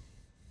driving.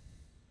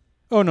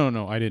 Oh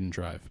no, I didn't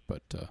drive.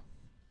 But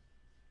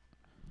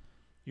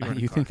You were in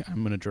a you car. think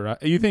I'm gonna drive?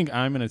 You think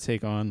I'm gonna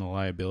take on the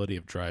liability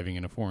of driving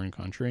in a foreign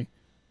country?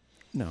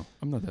 No,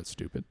 I'm not that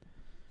stupid.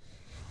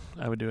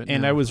 I would do it.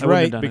 And now. I was wouldn't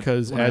have right done it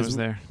because when I was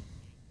there.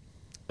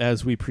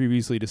 As we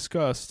previously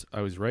discussed,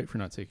 I was right for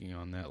not taking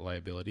on that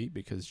liability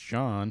because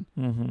John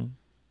Mm-hmm.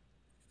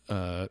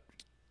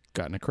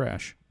 got in a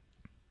crash.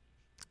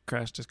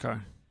 Crashed his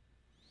car.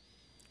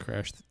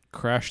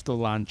 Crashed the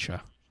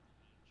Lancia.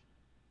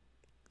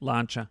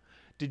 Lancia.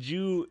 Did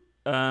you?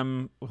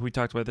 We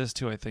talked about this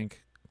too. I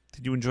think.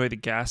 Did you enjoy the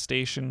gas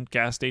station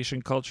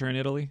culture in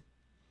Italy?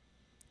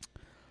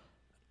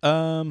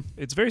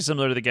 It's very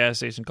similar to the gas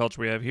station culture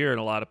we have here in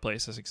a lot of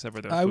places, except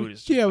for their food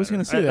is. I was better.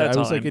 gonna say that. That's I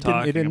was all like,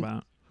 I'm it didn't.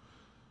 about.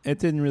 It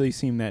didn't really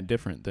seem that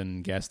different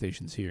than gas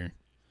stations here.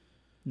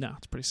 No,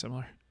 it's pretty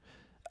similar.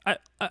 I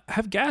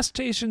have gas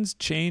stations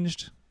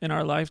changed in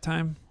our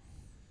lifetime?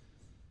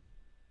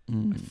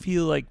 I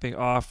feel like they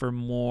offer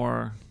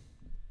more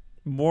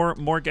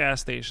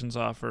gas stations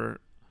offer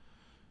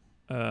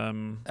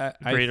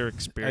greater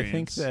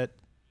experience.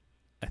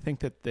 I think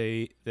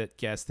that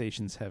gas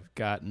stations have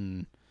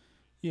gotten,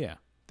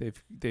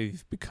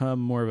 they've become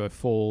more of a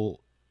full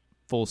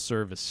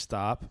service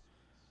stop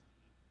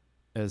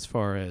as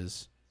far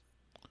as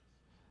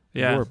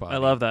your body. I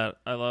love that.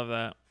 I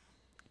love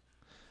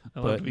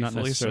but to be not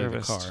fully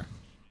necessarily serviced. the car.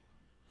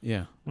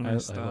 Yeah, When I I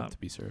love stop. to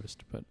be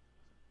serviced, but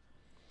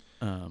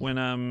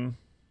When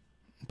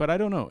but I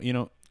don't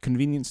know.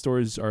 Convenience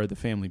stores are the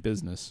family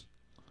business,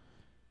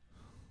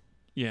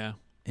 yeah.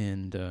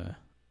 and that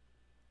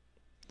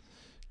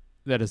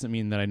doesn't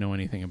mean that I know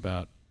anything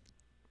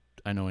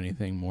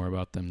more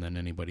about them than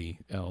anybody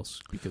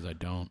else because I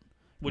don't.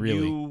 Would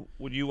really.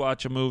 you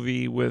watch a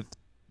movie with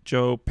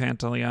Joe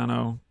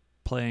Pantoliano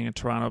playing a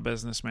Toronto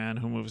businessman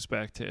who moves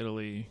back to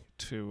Italy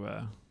to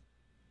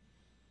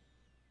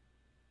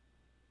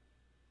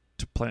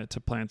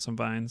plant some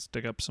vines,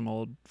 dig up some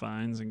old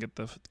vines, and get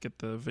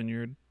the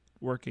vineyard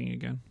working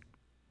again?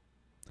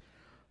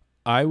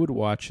 I would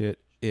watch it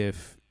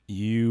if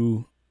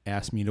you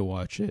asked me to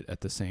watch it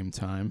at the same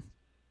time,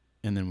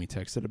 and then we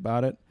texted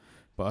about it.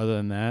 But other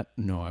than that,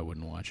 no, I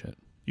wouldn't watch it.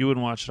 You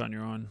wouldn't watch it on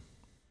your own.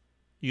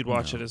 You'd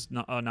watch No. it as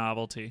a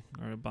novelty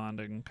or a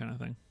bonding kind of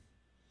thing.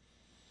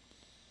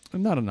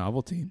 Not a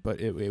novelty, but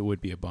it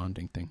would be a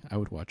bonding thing. I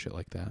would watch it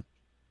like that.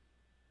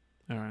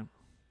 All right.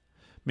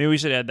 Maybe we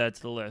should add that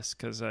to the list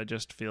because I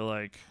just feel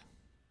like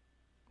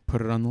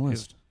Put it on the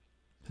list.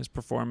 his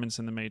performance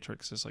in The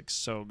Matrix is like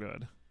so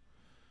good.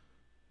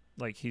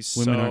 Like he's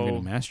Women so aren't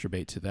going to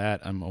masturbate to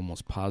that. I'm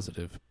almost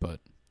positive, but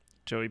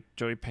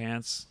Joey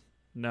Pants.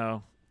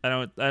 No, I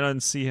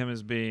don't see him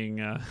as being.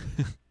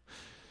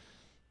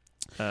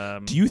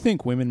 do you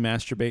think women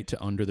masturbate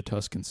to Under the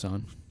Tuscan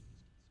Sun?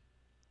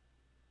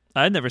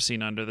 I've never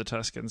seen Under the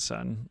Tuscan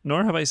Sun,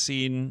 nor have I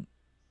seen.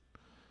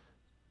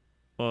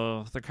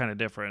 Well, they're kind of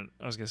different.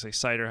 I was gonna say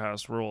Cider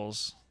House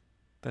Rules.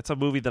 That's a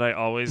movie that I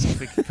always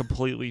think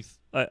completely.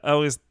 I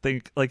always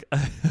think like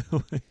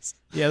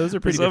Yeah, those are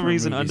for pretty some different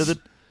reason movies. Under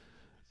the.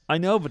 I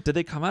know, but did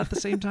they come out at the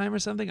same time or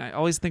something? I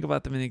always think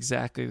about them in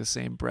exactly the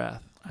same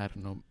breath. I don't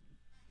know.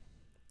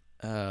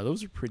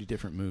 Those are pretty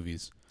different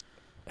movies.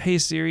 Hey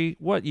Siri,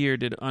 what year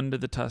did Under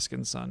the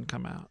Tuscan Sun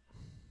come out?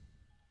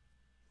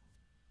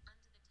 Under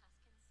the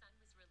Tuscan Sun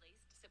was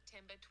released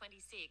September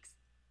 26,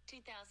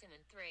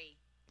 2003.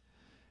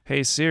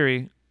 Hey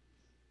Siri,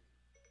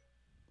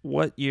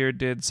 what year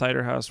did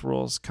Cider House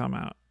Rules come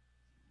out?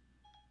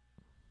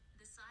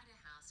 The Cider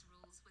House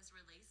Rules was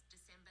released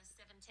December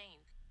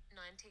 17th,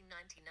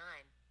 1999.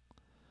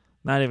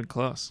 Not even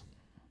close.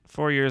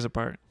 4 years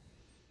apart.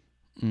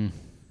 Mm.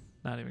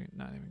 Not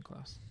even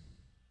close.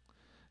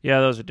 Yeah,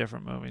 those are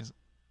different movies.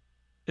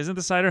 Isn't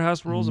the Cider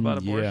House Rules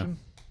about yeah. abortion?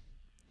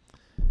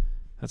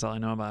 That's all I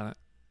know about it.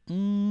 I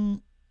don't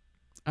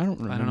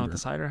remember. I don't know what the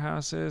Cider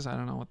House is. I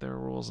don't know what their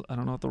rules. I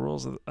don't know what the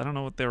rules. I don't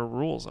know what their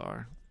rules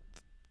are.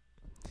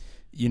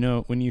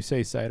 When you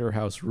say Cider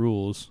House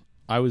Rules,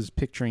 I was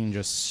picturing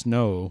just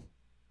snow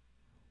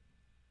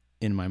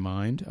in my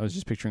mind. I was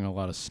just picturing a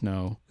lot of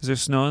snow. Is there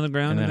snow on the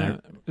ground? And In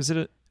then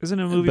that? Isn't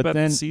it a movie about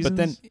the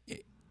seasons?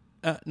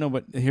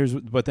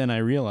 But then I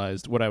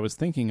realized what I was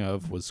thinking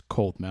of was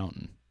Cold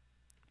Mountain.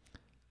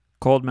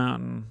 Cold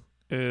Mountain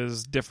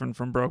is different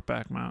from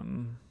Brokeback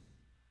Mountain.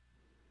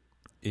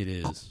 It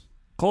is.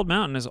 Cold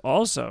Mountain is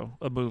also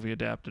a movie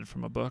adapted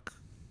from a book.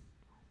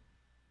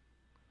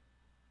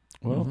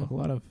 Well, Mhm. a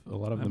lot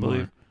of I them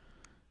believe.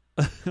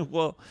 are.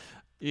 Well,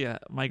 Yeah,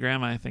 my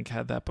grandma, I think,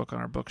 had that book on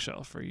her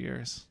bookshelf for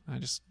years. I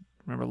just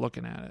remember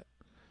looking at it.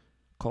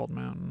 Cold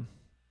Mountain.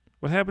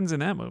 What happens in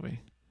that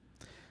movie?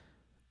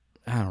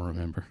 I don't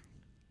remember.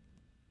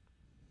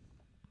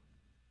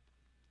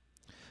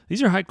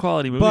 These are high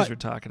quality movies we're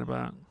talking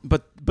about.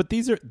 But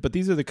these are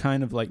the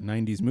kind of like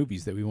 90s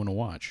movies that we want to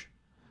watch.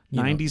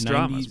 90s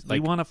dramas.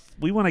 Like,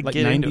 we want to like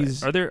get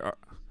 90s, into it.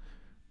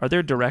 Are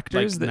there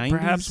directors like that 90s?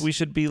 perhaps we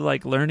should be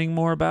like learning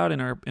more about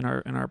in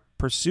our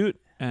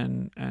pursuit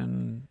and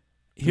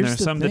Here's there's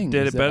the some thing, that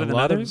did is it better than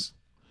others?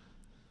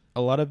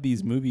 A lot of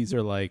these movies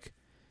are like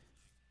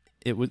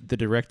the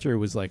director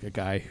was like a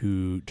guy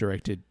who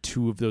directed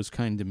 2 of those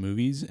kind of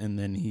movies, and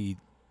then he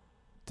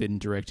didn't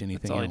direct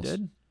anything That's all else. he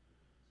did?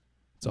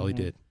 That's all he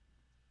did.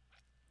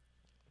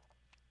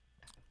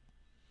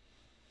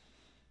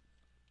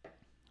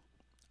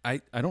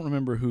 I don't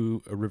remember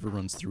who A River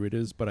Runs Through It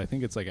is, but I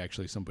think it's like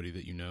actually somebody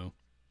that you know.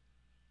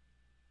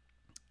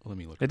 Let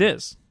me look. It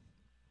is.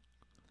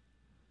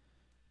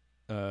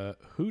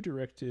 Who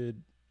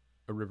directed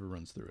A River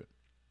Runs Through It?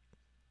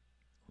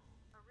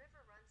 A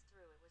River Runs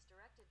Through It was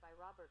directed by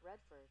Robert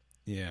Redford.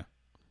 Yeah,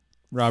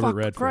 Robert Fuck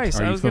Redford. Christ,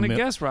 I was going to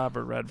guess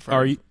Robert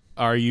Redford.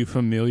 Are you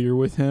familiar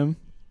with him?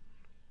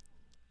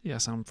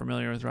 Yes, I'm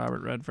familiar with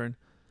Robert Redford.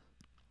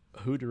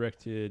 Who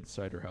directed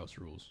Cider House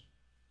Rules?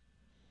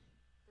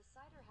 The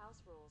Cider House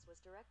Rules was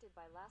directed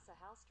by Lasse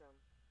Hallström.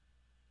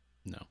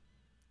 No.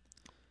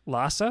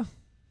 Lhasa?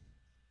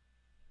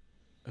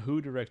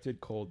 Who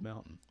directed Cold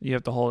Mountain? You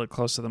have to hold it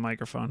close to the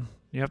microphone.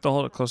 You have to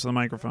hold it close to the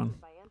microphone.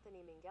 By Anthony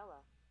Minghella.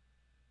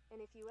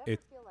 And if you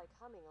ever feel like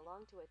humming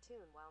along to a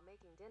tune while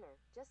making dinner,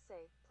 just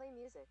say, play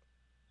music.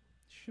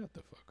 Shut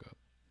the fuck up.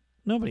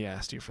 Nobody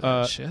asked you for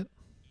that shit.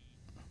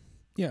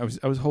 Yeah,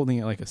 I was holding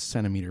it like a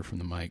centimeter from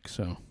the mic,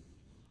 so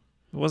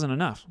It wasn't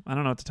enough. I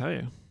don't know what to tell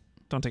you.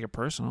 Don't take it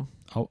personal.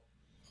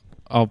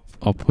 I'll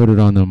put it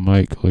on the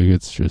mic like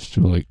it's just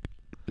like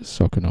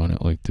sucking on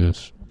it like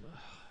this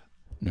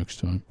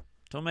next time.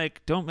 Don't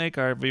make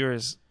our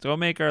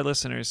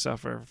listeners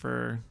suffer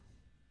for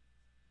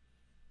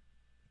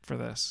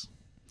this.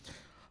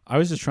 I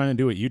was just trying to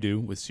do what you do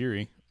with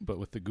Siri, but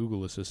with the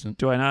Google Assistant.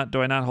 Do I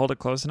not hold it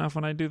close enough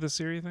when I do the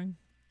Siri thing?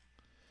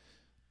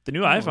 The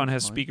new iPhone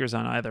has speakers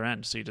on either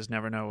end, so you just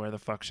never know where the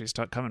fuck she's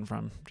coming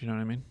from. Do you know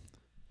what I mean?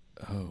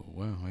 Oh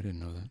wow, I didn't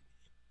know that.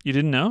 You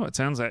didn't know? It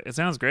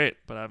sounds great,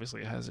 but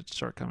obviously it has its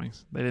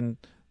shortcomings. They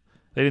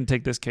didn't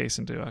take this case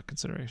into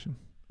consideration.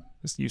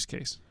 This use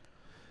case.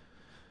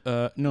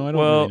 No, I don't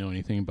really know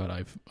anything about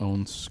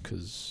iPhones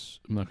because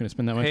I'm not going to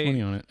spend that much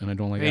money on it, and I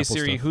don't like Apple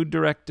Siri, stuff. who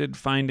directed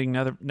Finding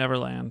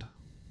Neverland?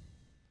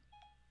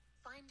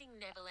 Finding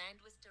Neverland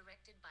was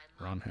directed by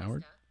Ron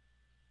Howard?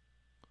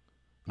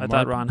 I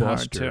thought Ron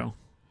Howard too.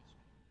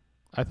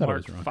 I thought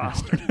Mark it was Ron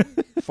Foster.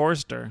 Howard.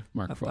 Forster.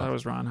 Mark I Foster. thought it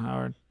was Ron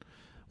Howard.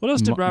 What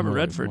else did Robert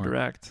Redford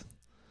direct?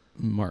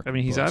 Mark. I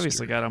mean, he's Buster.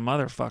 obviously got a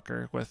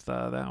motherfucker with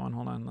that one.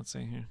 Hold on, let's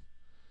see here.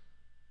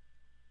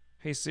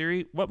 Hey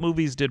Siri, what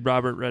movies did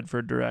Robert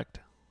Redford direct?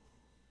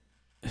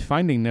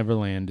 Finding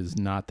Neverland is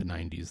not the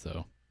 90s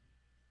though.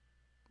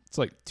 It's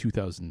like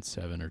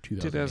 2007 or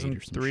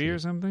 2003 or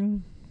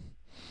something.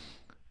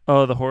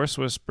 Oh, The Horse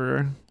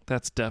Whisperer.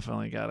 That's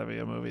definitely got to be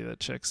a movie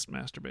that chicks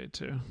masturbate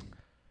to.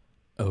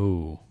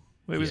 Oh.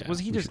 Wait, was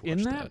he we just should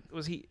in watch that?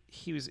 Was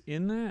he was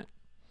in that?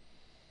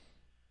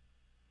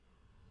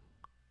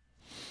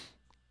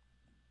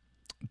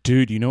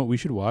 Dude, you know what we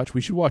should watch?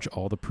 We should watch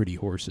All the Pretty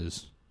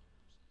Horses.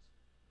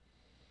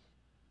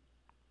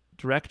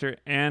 Director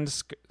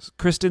and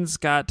Kristen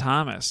Scott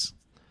Thomas.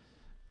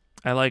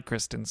 I like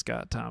Kristen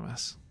Scott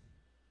Thomas.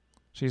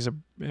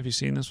 Have you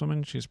seen this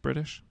woman? She's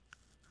British.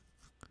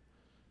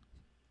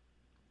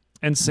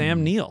 And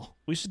Sam Neill.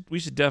 We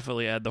should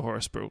definitely add the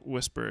Horse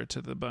Whisperer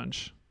to the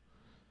bunch.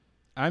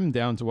 I'm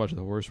down to watch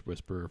The Horse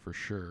Whisperer for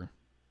sure.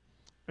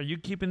 Are you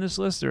keeping this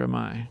list or am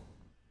I?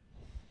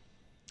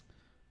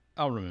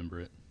 I'll remember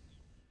it.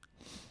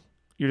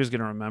 You're just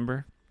gonna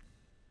remember?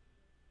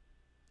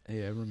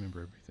 Hey, I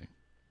remember everything.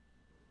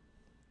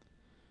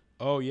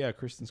 Oh yeah,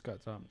 Kristen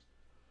Scott Thomas.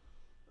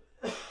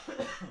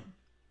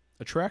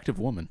 Attractive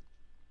woman.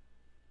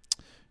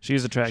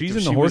 She's attractive. She's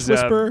in The Horse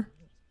Whisperer?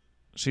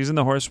 She's in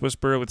The Horse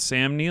Whisperer with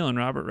Sam Neill and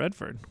Robert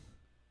Redford.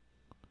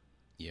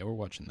 Yeah, we're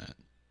watching that.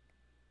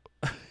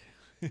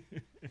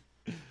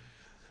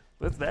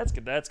 That's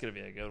good. That's gonna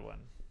be a good one.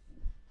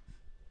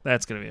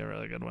 That's gonna be a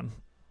really good one.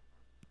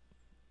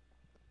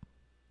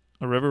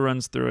 A River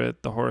Runs Through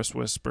It. The Horse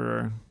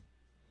Whisperer.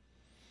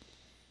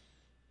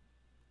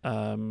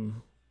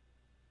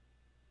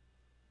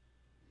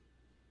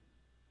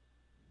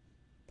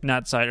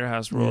 Not Cider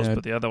House Rules,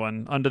 but the other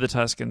one, Under the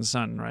Tuscan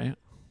Sun, right?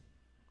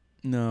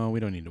 No, we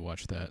don't need to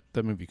watch that.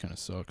 That movie kind of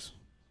sucks.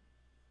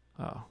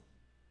 Oh.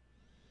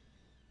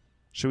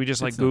 Should we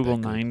just It's not Google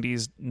that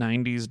good.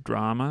 90s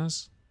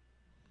dramas?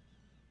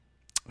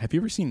 Have you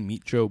ever seen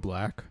Meet Joe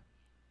Black?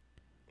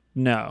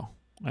 No,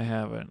 I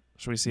haven't.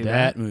 Should we see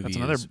That that? movie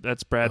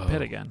That's Brad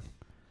Pitt oh. again.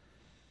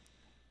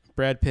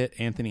 Brad Pitt,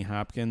 Anthony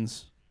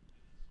Hopkins.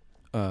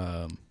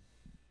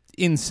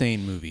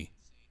 Insane movie.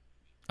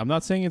 I'm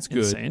not saying it's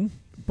good. Insane.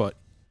 but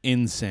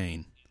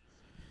insane.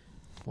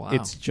 Wow.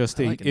 It's just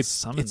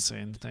some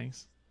insane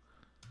things.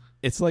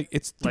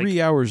 It's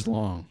 3 hours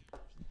long.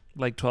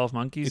 Like 12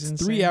 Monkeys. It's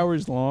insane? 3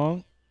 hours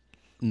long.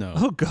 No.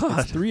 Oh God.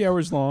 It's 3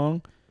 hours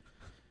long.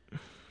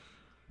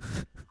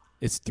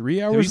 It's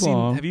 3 hours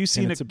long. Have you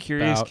seen A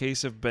Curious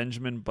Case of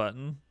Benjamin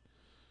Button?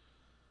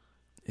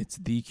 It's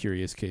The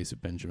Curious Case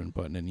of Benjamin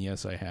Button, and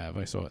yes, I have.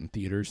 I saw it in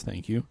theaters.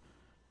 Thank you.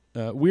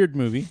 Weird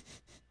movie.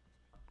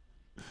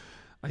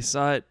 I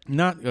saw it.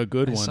 Not a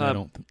good one.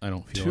 I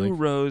don't feel two like.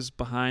 rows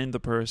behind the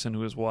person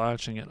who was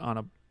watching it on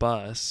a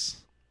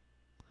bus,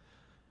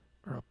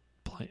 or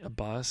a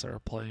bus,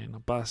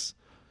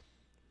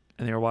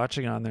 and they were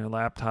watching it on their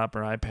laptop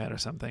or iPad or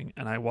something.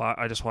 And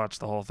I just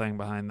watched the whole thing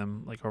behind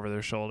them, like over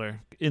their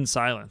shoulder, in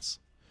silence.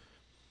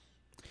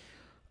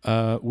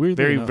 Weirdly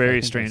Very enough,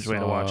 very strange way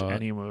to watch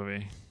any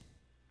movie.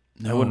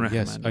 No, I wouldn't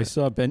recommend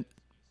it.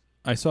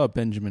 I saw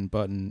Benjamin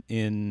Button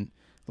in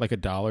like a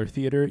dollar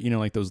theater,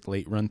 like those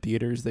late run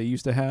theaters they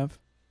used to have,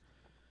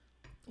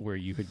 where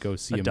you could go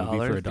see a movie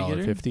for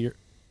 $1.50.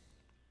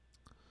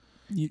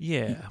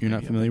 Yeah, you're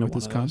not familiar with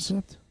this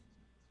concept?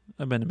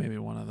 I've been to maybe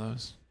one of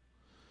those.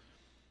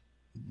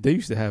 They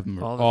used to have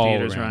them all the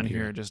theaters around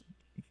here just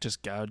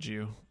gouge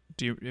you.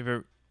 Do you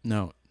ever?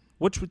 No.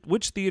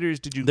 Which theaters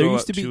did you go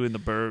up to in the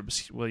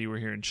burbs while you were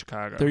here in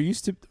Chicago? There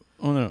used to.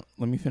 Oh no!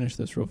 Let me finish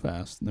this real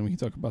fast, and then we can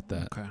talk about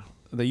that. Okay.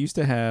 They used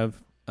to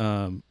have.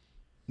 There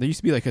used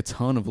to be like a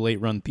ton of late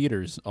run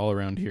theaters all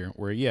around here,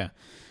 where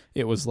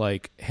it was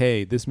like,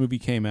 hey, this movie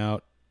came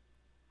out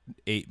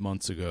 8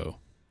 months ago,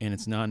 and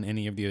it's not in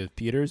any of the other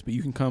theaters, but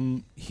you can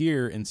come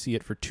here and see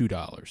it for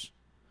 $2.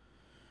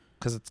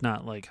 Because it's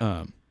not like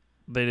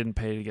they didn't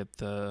pay to get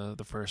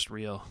the first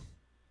reel.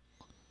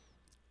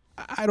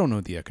 I don't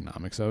know the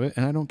economics of it,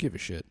 and I don't give a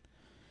shit.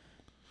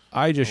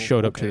 I just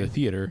showed up to the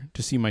theater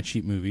to see my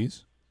cheap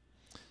movies.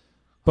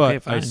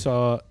 But I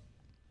saw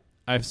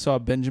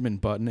Benjamin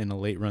Button in a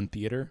late run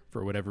theater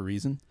for whatever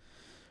reason.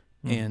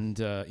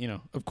 And,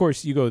 of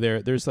course you go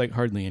there. There's like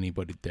hardly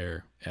anybody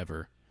there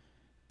ever.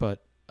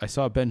 But I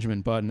saw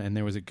Benjamin Button, and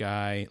there was a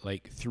guy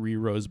like 3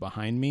 rows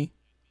behind me.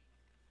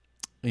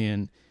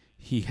 And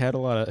he had a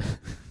lot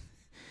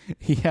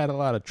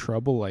of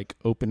trouble like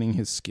opening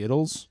his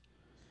Skittles.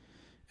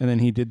 And then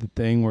he did the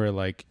thing where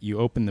like you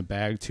open the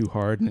bag too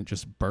hard and it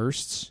just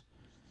bursts.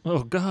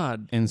 Oh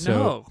God! And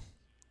so,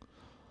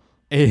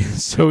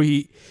 so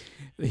he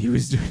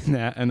was doing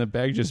that, and the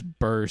bag just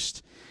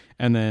burst.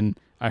 And then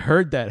I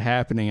heard that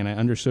happening, and I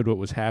understood what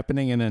was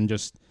happening, and then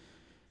just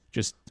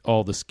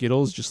all the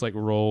Skittles just like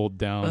rolled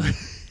down,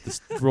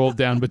 rolled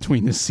down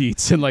between the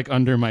seats and like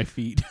under my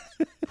feet.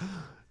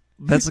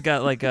 That's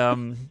got like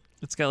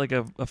it's got like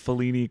a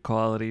Fellini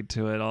quality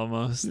to it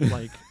almost.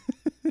 Like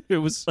it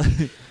was.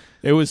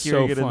 It was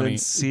so funny.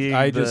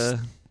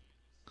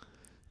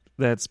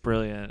 That's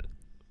brilliant.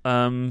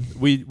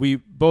 We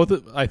both.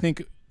 I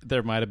think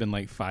there might have been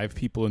like 5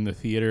 people in the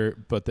theater,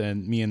 but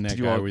then me and that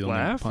guy were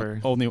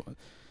the only.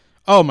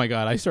 Oh my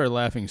God! I started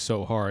laughing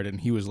so hard, and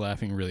he was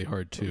laughing really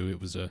hard too.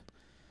 It was a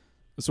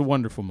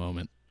wonderful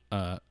moment.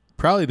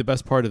 Probably the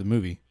best part of the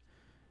movie.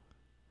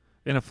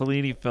 In a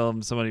Fellini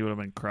film, somebody would have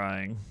been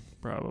crying,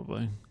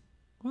 probably.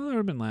 Well, they would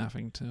have been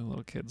laughing too.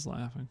 Little kids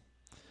laughing.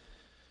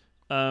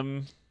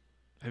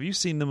 Have you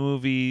seen the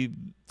movie,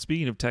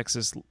 speaking of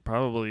Texas,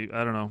 probably,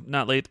 I don't know,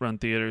 not late run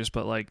theaters,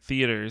 but like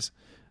theaters.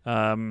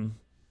 Have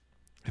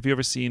you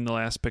ever seen The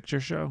Last Picture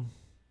Show?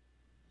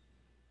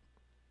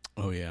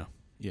 Oh, yeah.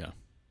 Yeah.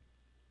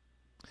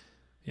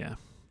 Yeah.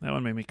 That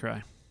one made me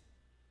cry.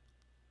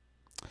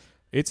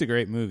 It's a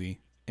great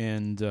movie.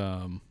 And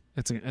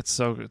it's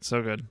so good.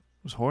 So good.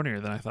 It was hornier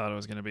than I thought it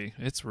was going to be.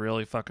 It's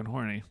really fucking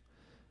horny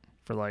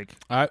for like,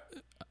 I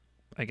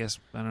guess,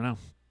 I don't know.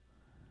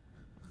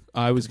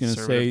 I was going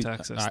to say,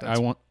 Texas, I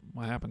want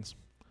what happens.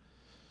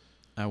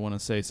 I want to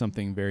say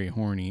something very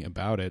horny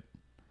about it.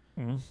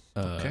 Mm-hmm.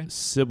 Okay.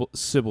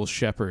 Sybil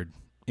Shepherd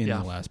in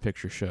The Last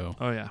Picture Show.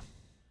 Oh yeah.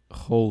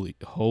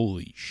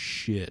 Holy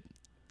shit.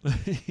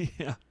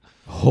 Yeah.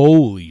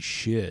 Holy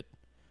shit.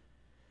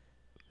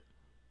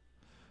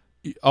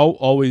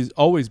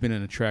 Always been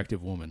an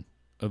attractive woman,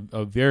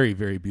 a very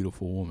very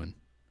beautiful woman.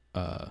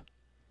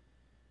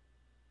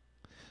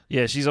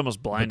 Yeah, she's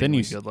almost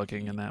blindingly good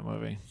looking in that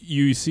movie.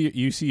 You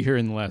see her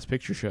in The Last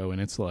Picture Show, and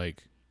it's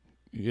like,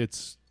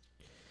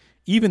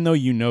 even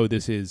though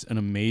this is an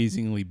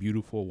amazingly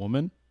beautiful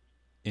woman,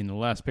 in The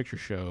Last Picture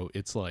Show,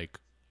 it's like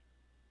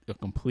a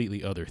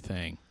completely other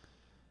thing.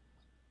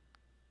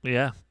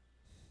 Yeah.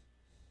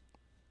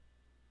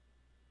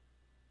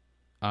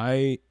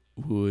 I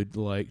would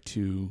like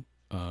to,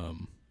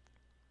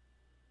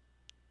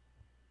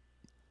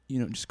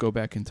 just go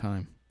back in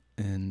time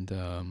and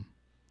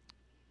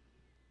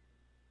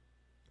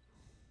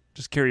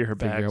just carry her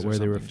bags or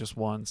something just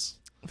once.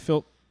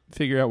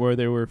 Figure out where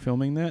they were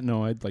filming that.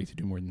 No, I'd like to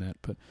do more than that,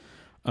 but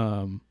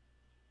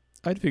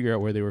I'd figure out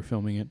where they were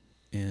filming it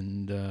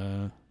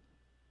and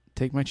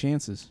take my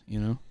chances,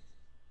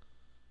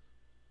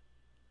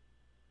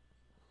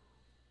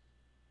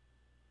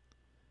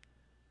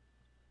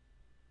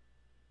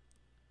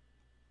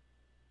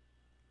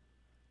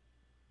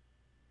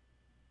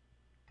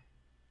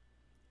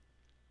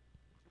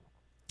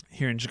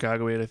 here in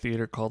Chicago, we had a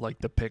theater called like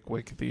the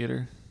Pickwick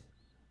Theater.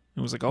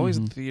 It was like always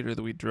a theater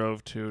that we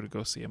drove to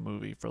go see a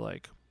movie for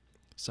like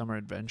summer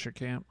adventure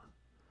camp.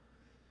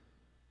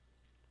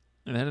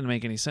 And that didn't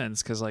make any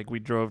sense because like we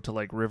drove to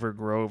like River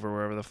Grove or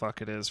wherever the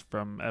fuck it is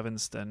from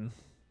Evanston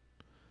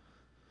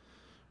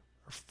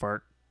or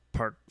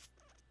Park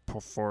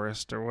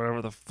Forest or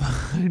whatever the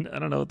fuck. I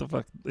don't know what the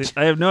fuck.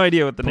 I have no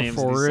idea what the names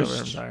of these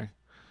suburbs are.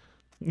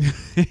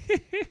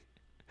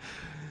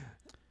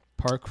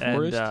 Park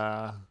Forest?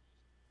 And,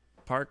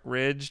 Park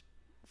Ridge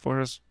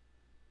Forest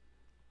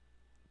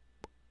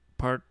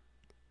Park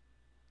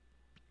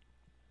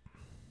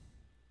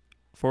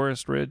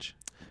Forest Ridge.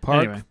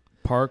 Anyway.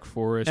 Park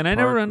Forest. And I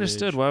Park never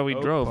understood Ridge, why we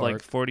Oak drove Park.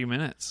 like 40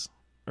 minutes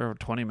or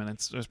 20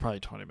 minutes. It was probably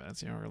 20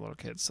 minutes. You know, we were little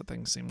kids, so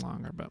things seem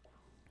longer. But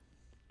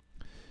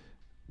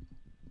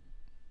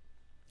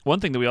one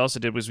thing that we also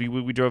did was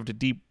we drove to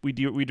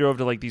we drove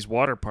to like these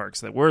water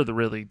parks that were the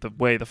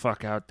way the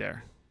fuck out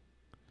there.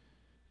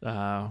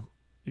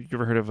 You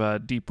ever heard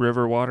of Deep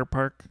River Water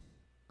Park?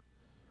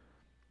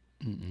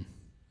 Mm-mm.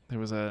 It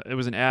was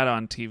an ad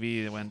on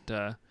TV that went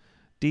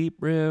Deep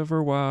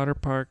River Water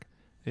Park.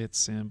 It's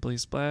simply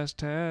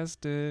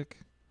splashtastic,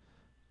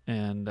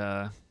 and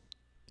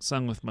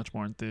sung with much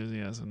more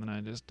enthusiasm than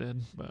I just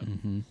did. But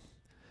and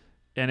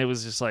it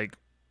was just like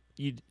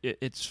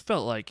it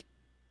felt like,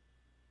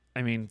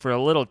 I mean, for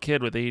a little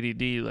kid with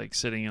ADD, like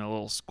sitting in a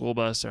little school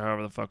bus or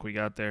however the fuck we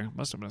got there,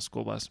 must have been a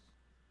school bus.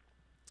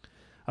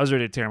 I was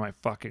ready to tear my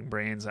fucking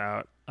brains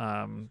out,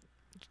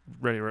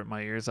 ready to rip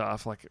my ears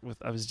off.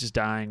 I was just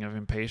dying of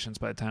impatience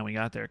by the time we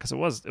got there because it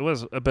was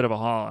a bit of a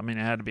haul. I mean,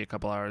 it had to be a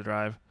couple hour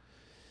drive.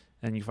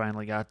 And you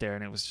finally got there,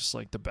 and it was just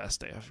like the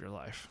best day of your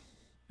life.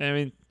 I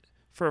mean,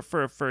 for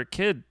a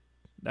kid,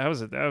 that was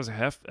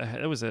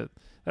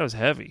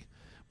heavy,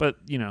 but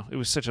you know, it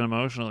was such an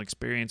emotional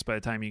experience by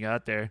the time you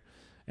got there,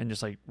 and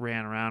just like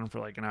ran around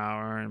for like an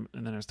hour, and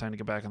then it was time to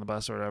get back on the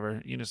bus or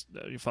whatever. You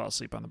fall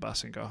asleep on the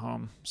bus and go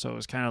home. So it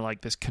was kind of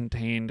like this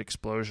contained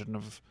explosion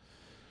of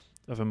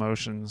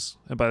emotions.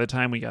 And by the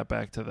time we got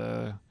back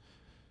to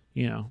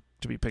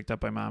to be picked up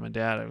by mom and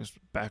dad, I was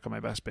back on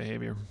my best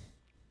behavior.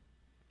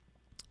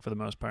 For the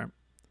most part.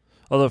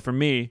 Although for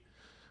me,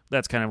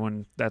 that's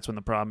when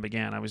the problem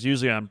began. I was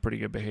usually on pretty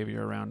good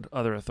behavior around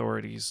other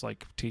authorities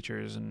like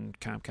teachers and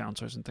camp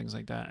counselors and things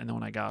like that. And then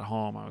when I got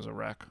home, I was a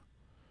wreck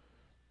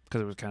because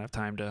it was kind of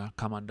time to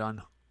come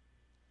undone,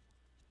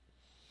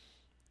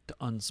 to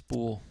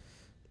unspool.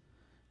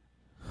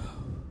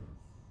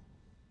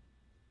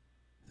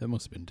 That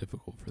must have been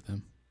difficult for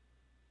them.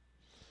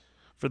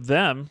 For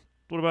them?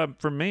 What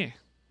about for me?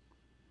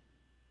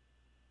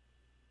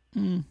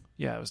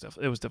 Yeah,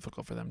 it was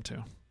difficult for them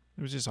too.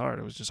 It was just hard.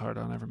 It was just hard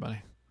on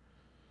everybody.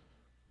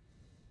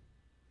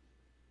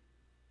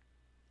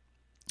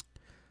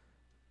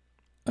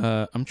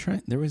 I'm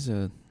trying. There's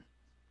a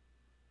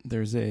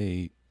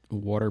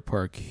water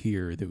park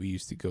here that we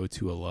used to go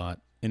to a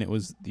lot, and it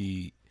was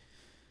the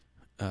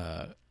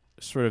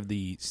sort of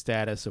the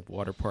status of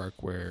water park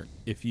where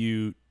if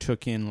you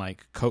took in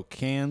like Coke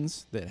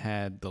cans that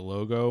had the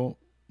logo,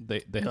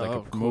 they had like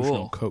a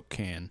promotional Coke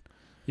can.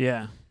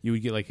 Yeah. You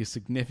would get like a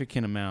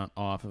significant amount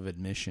off of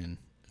admission.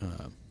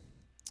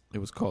 It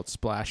was called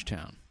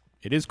Splashtown.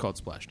 It is called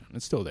Splashtown.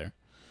 It's still there.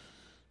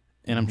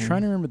 And I'm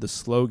trying to remember the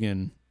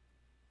slogan.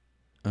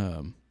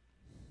 I'm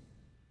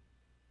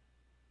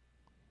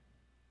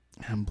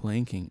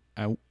blanking.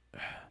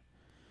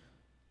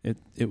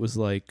 It was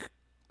like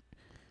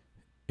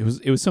it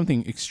was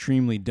something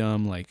extremely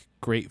dumb, like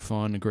great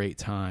fun, a great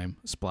time,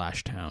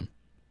 Splashtown.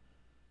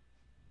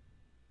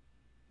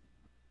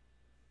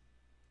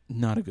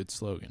 Not a good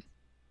slogan.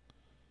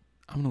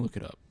 I'm going to look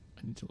it up.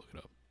 I need to look it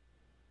up.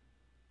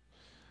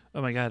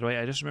 Oh my God! Wait,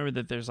 I just remembered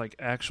that there's like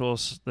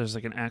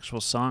an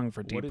actual song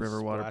for Deep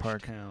River Water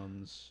Park.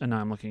 Splashtown's And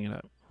now I'm looking it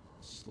up.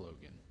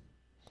 slogan.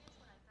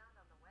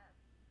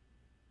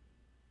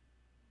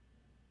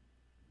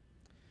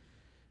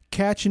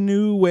 Catch a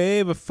new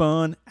wave of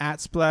fun at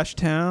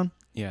Splashtown.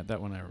 Yeah,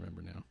 that one I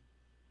remember now.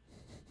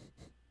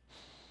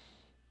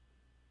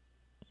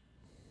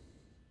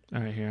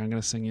 All right, here, I'm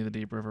going to sing you the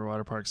Deep River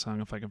Water Park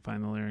song if I can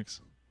find the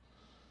lyrics.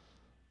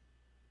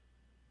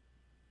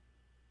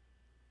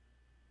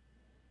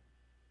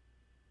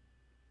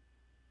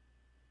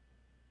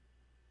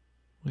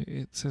 Wait,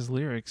 it says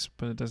lyrics,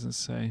 but it doesn't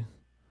say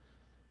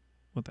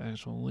what the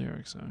actual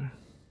lyrics are.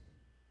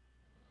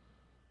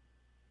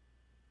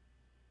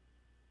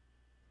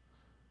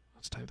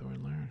 Let's type the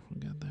word lyric. We'll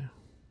get there.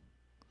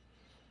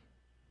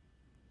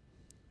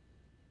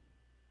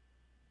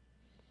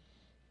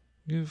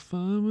 If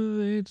I'm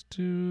with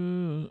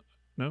H2O.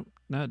 Nope,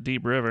 not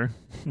Deep River.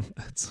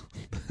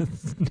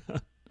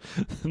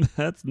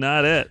 That's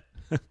not it.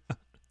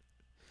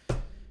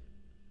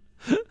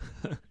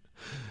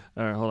 All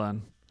right, hold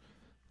on.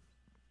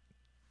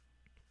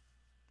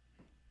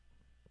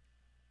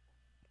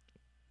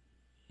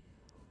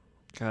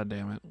 God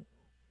damn it.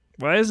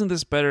 Why isn't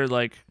this better,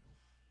 like...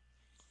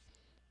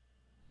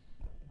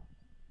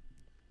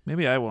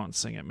 Maybe I won't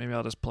sing it. Maybe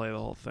I'll just play the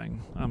whole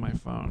thing on my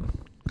phone.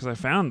 because I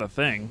found the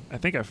thing. I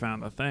think I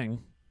found the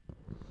thing.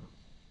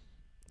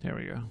 Here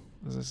we go.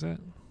 Is this it?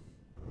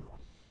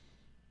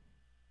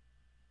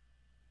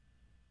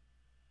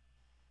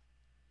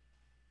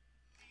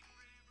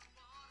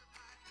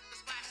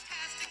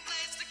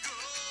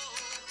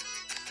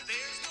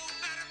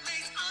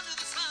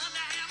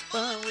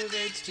 Fun with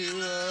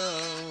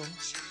H2O.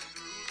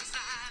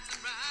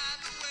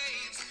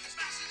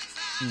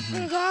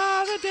 With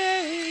all the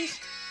days,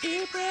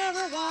 Deep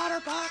River Water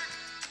Park.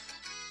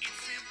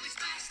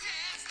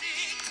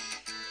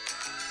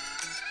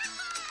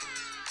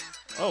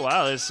 Oh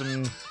wow, there's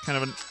some kind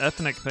of an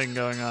ethnic thing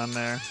going on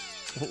there.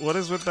 What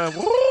is with that?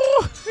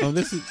 Oh,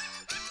 this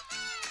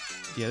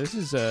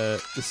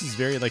is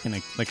very like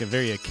a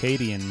very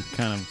Acadian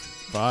kind of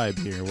vibe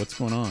here. What's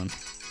going on?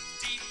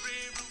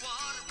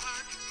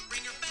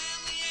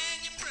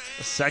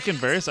 A second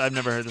verse? I've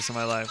never heard this in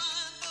my life.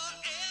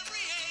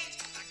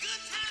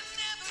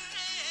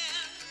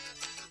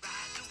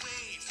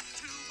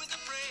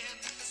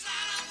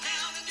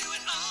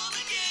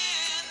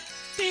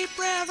 Deep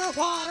River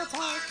Water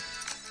Park.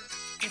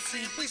 It's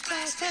simply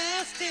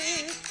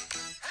fantastic.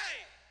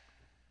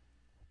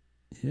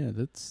 Yeah,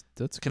 that's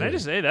Can cool. I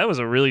just say that was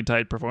a really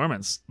tight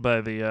performance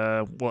by the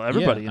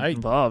everybody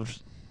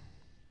involved.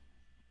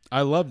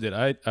 I loved it.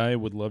 I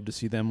would love to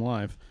see them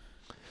live.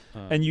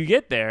 And you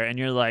get there and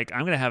you're like,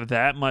 I'm gonna have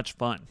that much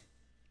fun.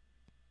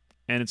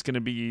 And there's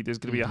gonna be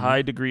a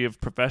high degree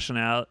of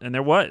professionality, and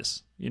there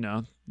was.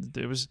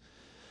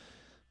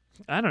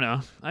 I don't know.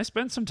 I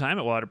spent some time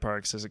at water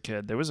parks as a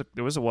kid. There was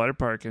a water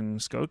park in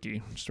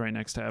Skokie, just right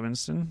next to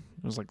Evanston.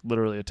 It was like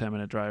literally a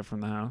 10-minute drive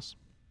from the house.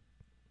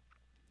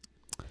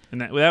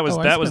 And that was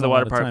the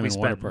water park we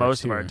spent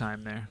most of our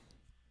time there.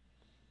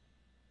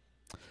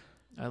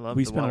 I love.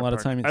 We spent a lot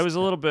of time. I was a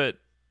little bit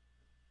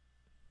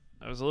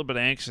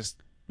anxious,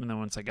 and then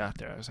once I got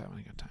there, I was having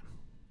a good time.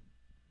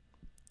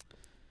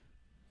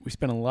 We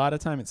spent a lot of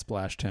time at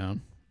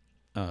Splashtown,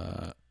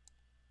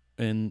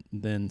 and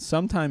then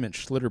sometime at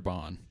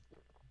Schlitterbahn,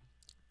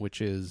 which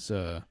is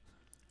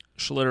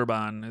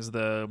Schlitterbahn is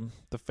the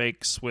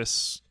fake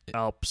Swiss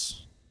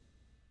Alps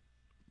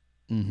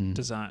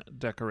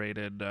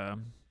decorated.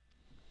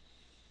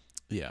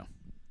 Yeah.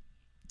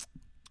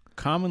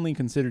 Commonly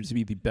considered to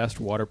be the best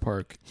water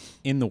park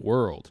in the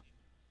world.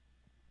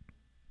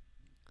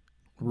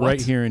 What?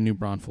 Right here in New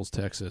Braunfels,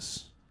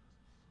 Texas.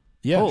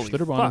 Yeah, Holy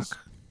Schlitterbahn fuck.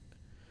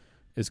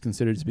 is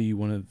considered to be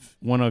one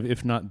of,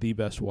 if not the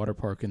best water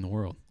park in the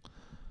world.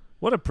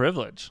 What a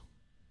privilege,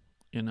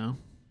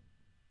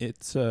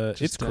 It's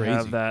Just to crazy.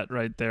 have that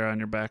right there on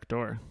your back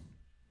door.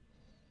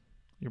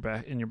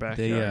 In your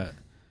backyard.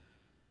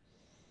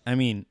 I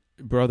mean,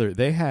 brother,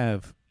 they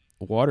have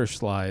water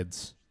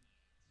slides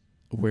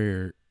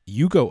where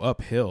you go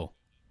uphill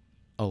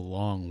a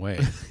long way.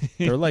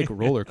 They're like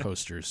roller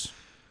coasters.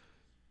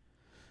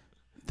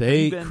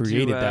 They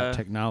created that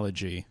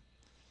technology.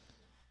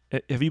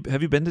 Have you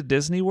been to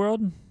Disney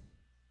World?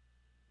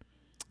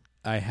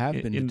 I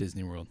have been to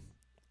Disney World.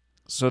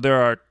 So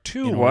there are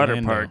two In water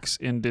Orlando. parks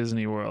in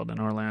Disney World in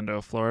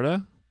Orlando,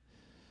 Florida.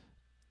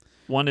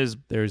 One is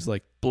There's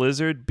like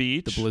Blizzard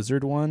Beach, the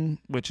Blizzard one.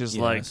 which is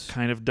Yes. like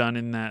kind of done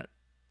in that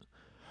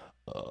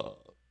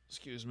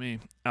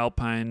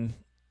alpine.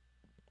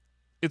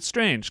 It's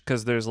strange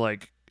because there's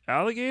like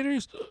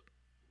alligators.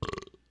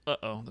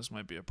 This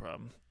might be a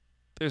problem.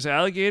 There's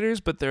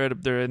alligators, but they're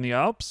in the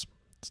Alps.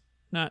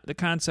 The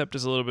concept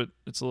is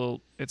it's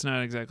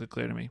not exactly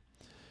clear to me.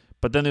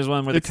 But then there's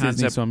one where It's the concept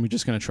Disney, so I'm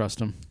just going to trust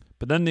them.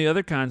 But then the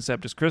other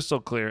concept is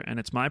crystal clear, and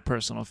it's my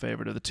personal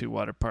favorite of the two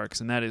water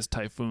parks, and that is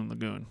Typhoon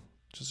Lagoon,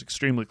 which is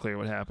extremely clear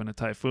what happened. A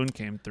typhoon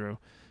came through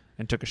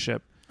and took a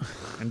ship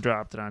and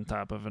dropped it on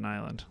top of an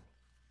island.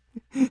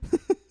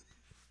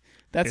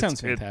 That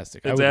sounds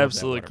fantastic. I It's would love that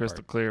absolutely water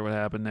crystal park. clear what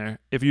happened there.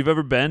 If you've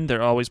ever been,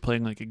 they're always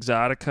playing like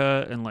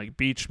Exotica and like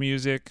beach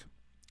music.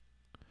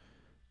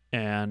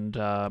 And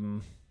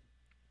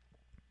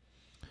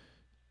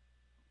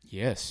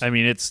Yes. I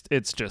mean it's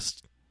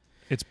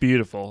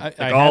beautiful.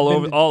 I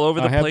all have over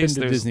the I have place.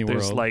 been to Disney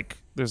there's World. like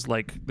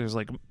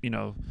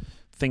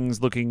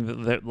things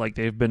looking that like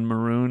they've been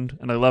marooned,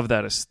 and I love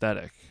that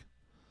aesthetic.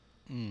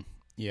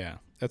 Yeah,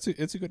 it's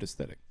a good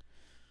aesthetic.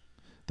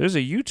 There's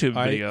a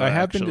YouTube video. I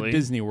have actually. been to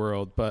Disney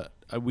World, but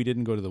we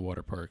didn't go to the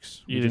water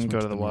parks. You We didn't just go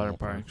went to the water normal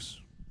parks.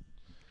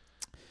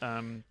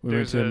 We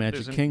went to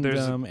Magic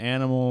Kingdom,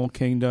 Animal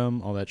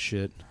Kingdom, all that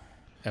shit.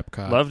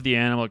 Epcot. Loved the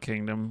Animal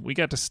Kingdom. We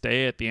got to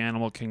stay at the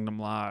Animal Kingdom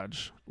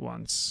Lodge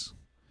once,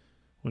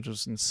 which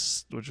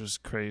was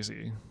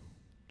crazy,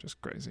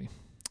 just crazy.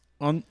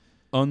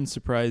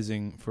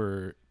 Unsurprising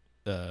for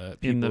people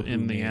In who the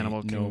may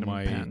Animal know Kingdom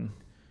pen.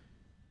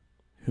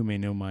 who may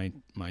know my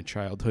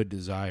childhood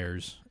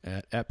desires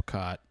at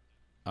Epcot.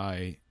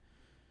 I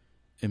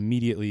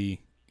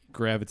immediately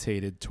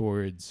gravitated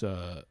towards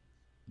the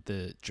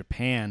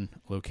Japan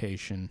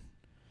location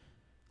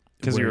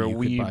Because where you're a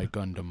you could buy weeb.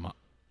 Gundam.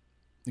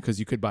 Because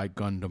you could buy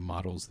Gundam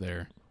models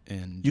there,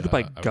 and You could buy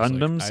I was like,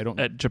 Gundams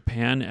at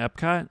Japan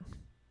Epcot.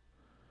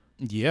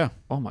 Yeah,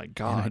 Oh my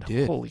god!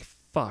 did. Holy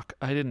fuck!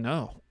 I didn't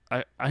know.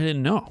 I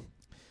didn't know.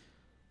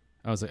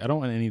 I was like, I don't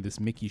want any of this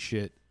Mickey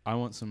shit. I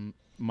want some.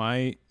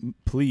 My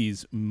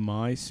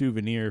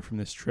souvenir from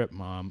this trip,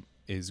 Mom,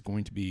 is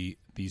going to be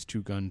these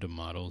 2 Gundam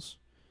models.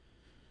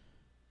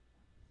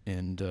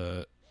 And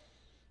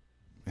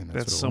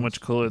that's so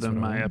much cooler than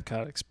my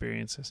Epcot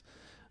experiences.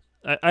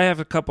 I have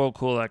a couple of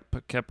cool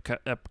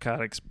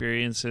Epcot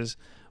experiences,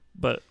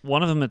 but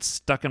one of them that's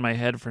stuck in my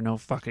head for no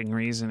fucking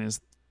reason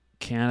is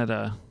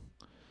Canada.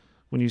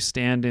 When you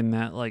stand in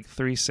that like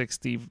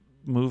 360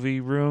 movie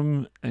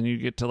room and you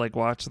get to like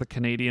watch the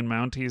Canadian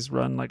Mounties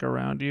run like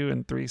around you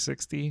in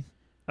 360,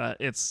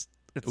 it's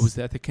was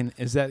that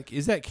is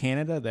that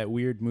Canada, that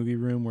weird movie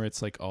room where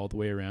it's like all the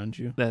way around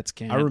you? That's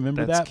Canada. I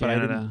remember that's that,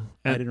 Canada.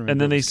 but I didn't remember.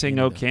 And then they sing sing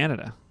 "Oh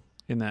Canada"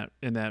 in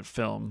that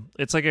film.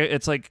 It's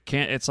like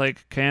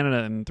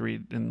Canada in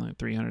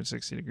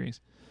 360 degrees.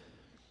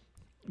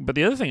 But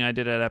the other thing I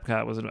did at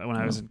Epcot was when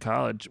I was in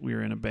college, we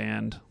were in a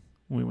band.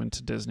 We went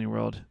to Disney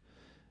World,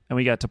 and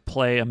we got to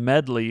play a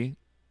medley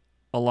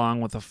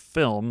along with a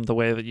film, the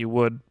way that you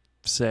would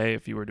say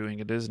if you were doing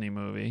a Disney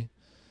movie,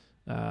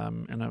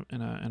 in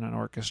an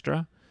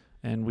orchestra.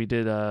 And we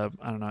did a,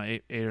 I don't know,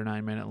 8 or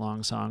 9 minute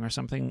long song or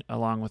something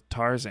along with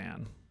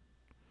Tarzan.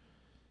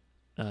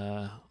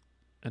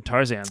 And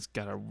Tarzan's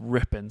got a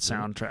ripping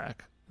soundtrack.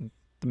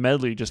 The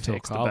medley just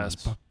takes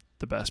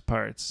the best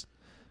parts.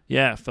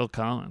 Yeah, Phil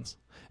Collins.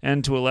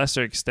 And to a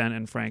lesser extent,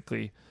 and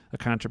frankly, a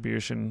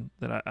contribution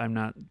that I'm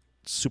not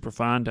super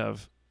fond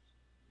of,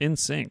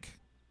 NSYNC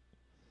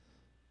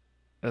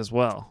as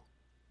well.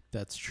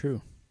 That's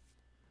true.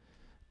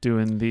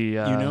 Doing the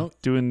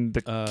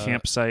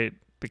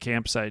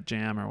campsite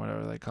jam or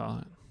whatever they call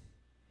it.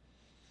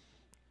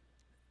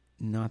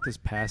 Not this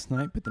past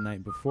night, but the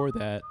night before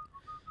that,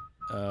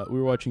 we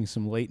were watching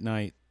some late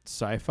night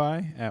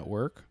sci-fi at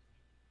work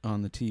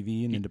on the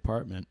TV in the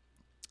department,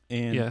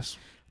 and yes,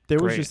 there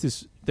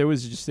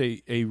was just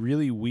a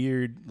really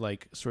weird,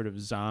 like, sort of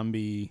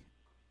zombie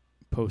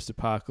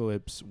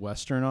post-apocalypse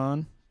Western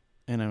on,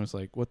 and I was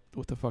like, what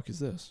the fuck is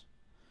this?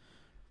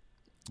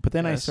 But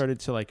then I started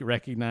to like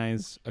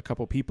recognize a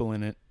couple people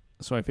in it,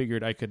 so I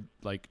figured I could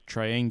like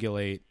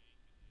triangulate,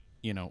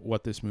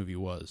 what this movie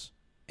was.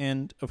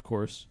 And of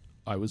course,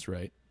 I was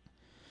right.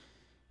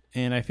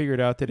 And I figured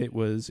out that it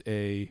was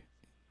a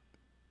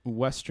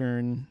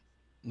Western,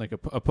 like a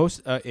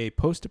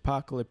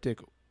post-apocalyptic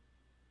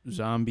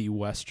zombie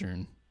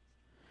Western,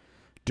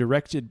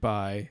 directed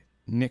by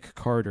Nick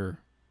Carter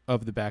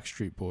of the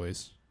Backstreet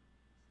Boys.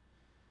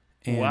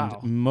 And wow.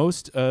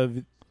 most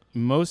of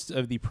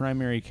the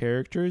primary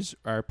characters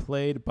are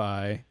played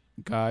by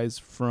guys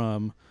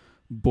from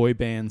boy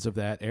bands of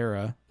that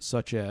era,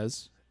 such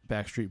as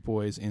Backstreet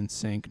Boys,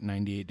 NSYNC,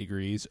 98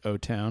 Degrees,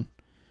 O-Town.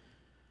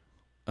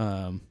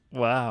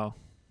 Wow.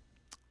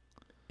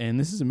 And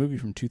this is a movie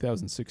from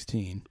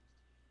 2016.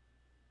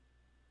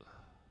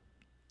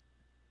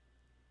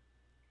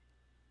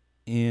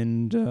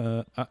 And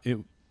I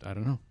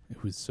don't know.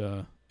 It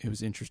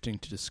was interesting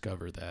to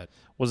discover that.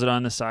 Was it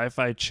on the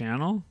Sci-Fi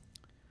Channel?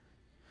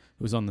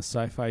 It was on the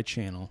Sci-Fi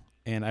Channel,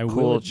 and I Cool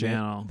will admit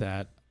channel.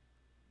 that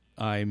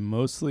I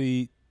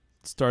mostly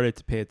started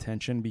to pay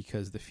attention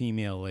because the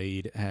female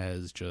lead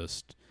has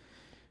just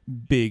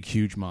big,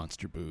 huge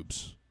monster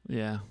boobs.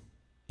 Yeah.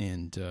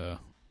 And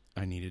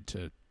I needed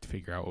to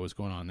figure out what was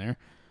going on there.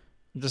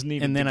 Just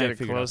needed and then to I get a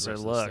figured out the closer rest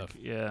of the look.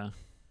 stuff. Yeah.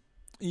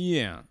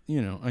 Yeah,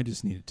 I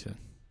just needed to.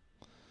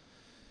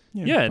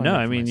 Yeah, find no,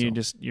 out I for mean,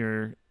 myself.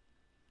 you're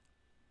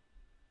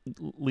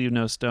leave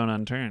no stone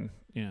unturned,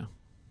 Yeah,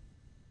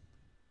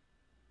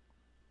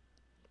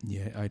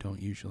 I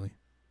don't usually.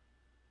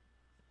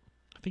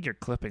 I think you're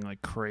clipping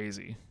like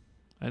crazy.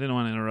 I didn't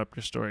want to interrupt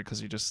your story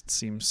because you just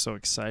seem so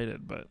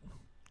excited, but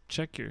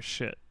check your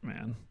shit,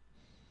 man.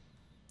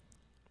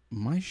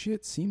 My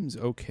shit seems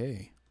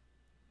okay.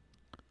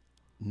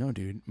 No,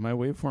 dude, my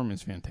waveform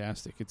is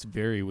fantastic. It's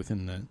very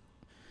within the...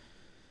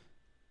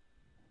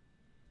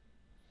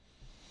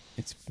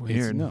 It's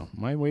weird. No,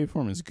 my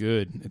waveform is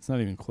good. It's not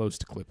even close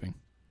to clipping.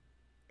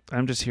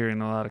 I'm just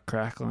hearing a lot of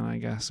crackling, I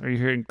guess. Are you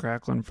hearing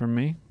crackling from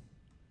me?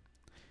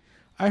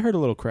 I heard a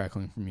little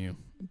crackling from you,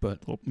 but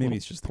maybe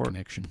it's just the pork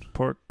connection.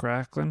 Pork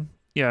crackling?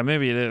 Yeah,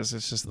 maybe it is.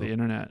 It's just the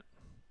internet.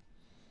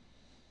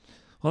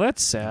 Well,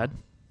 that's sad.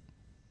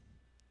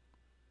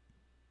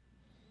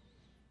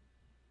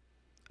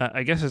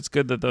 I guess it's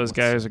good that those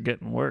guys are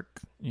getting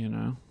work,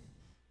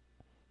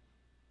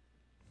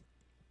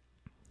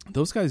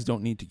 Those guys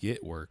don't need to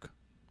get work.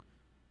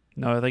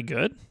 No, are they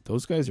good?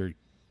 Those guys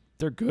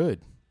they're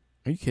good.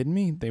 Are you kidding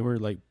me? They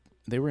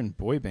were in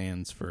boy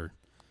bands for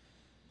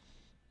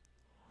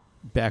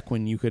back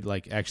when you could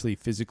like actually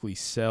physically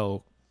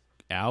sell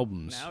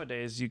albums.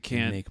 Nowadays you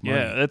can't make money.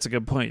 Yeah, that's a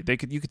good point.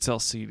 You could sell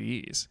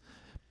CDs.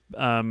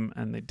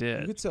 And they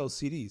did. You could sell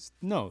CDs.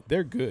 No,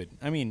 they're good.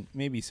 I mean,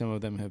 maybe some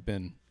of them have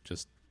been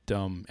just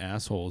dumb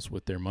assholes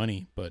with their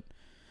money, but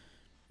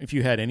if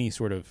you had any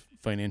sort of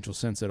financial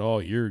sense at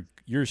all, you're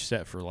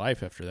set for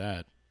life after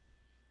that.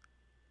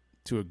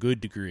 To a good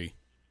degree.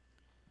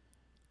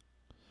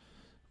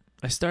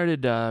 I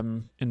started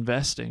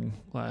investing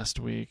last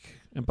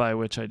week. and by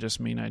which I just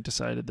mean I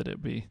decided that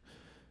it'd be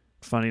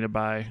funny to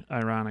buy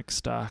ironic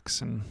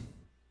stocks and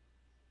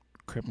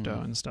crypto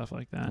and stuff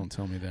like that. Don't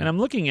tell me that. And I'm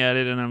looking at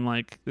it and I'm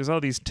like, there's all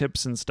these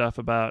tips and stuff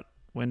about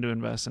when to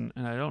invest, and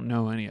I don't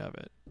know any of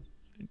it.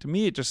 To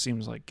me, it just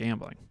seems like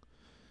gambling.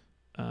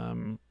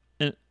 And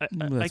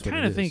I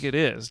kind of think it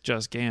is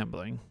just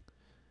gambling.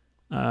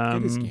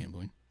 It is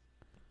gambling.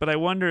 But I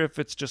wonder if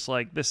it's just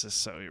like, this is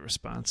so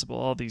irresponsible.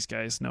 All these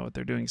guys know what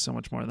they're doing so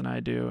much more than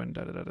I do, and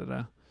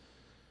da-da-da-da-da.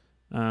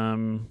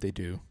 They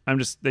do.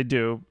 They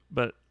do,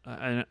 but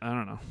I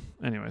don't know.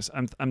 Anyways,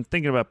 I'm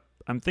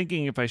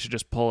thinking if I should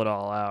just pull it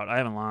all out. I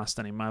haven't lost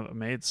any money. I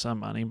made some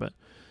money, but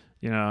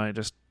it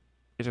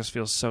just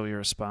feels so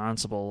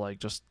irresponsible. Like,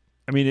 just,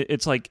 I mean,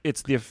 it's like,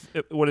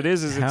 what it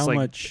is how it's like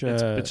much,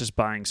 it's just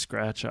buying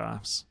scratch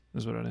offs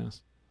is what it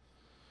is.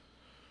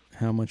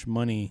 How much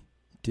money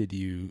did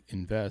you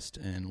invest,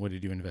 and what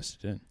did you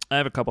invest it in? I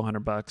have a couple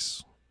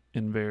 $100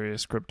 in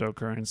various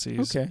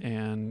cryptocurrencies. Okay.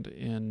 And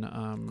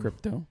in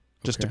Crypto?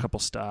 just a Okay. couple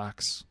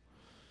stocks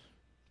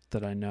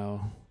that I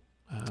know.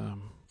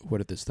 What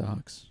are the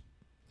stocks?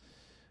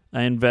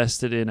 I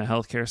invested in a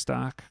healthcare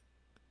stock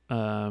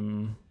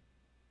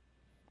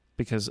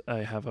because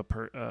I have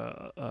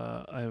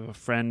a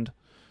friend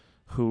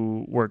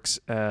who works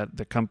at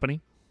the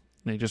company.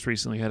 They just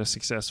recently had a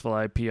successful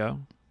IPO,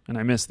 and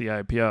I missed the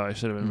IPO. I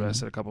should have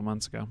invested a couple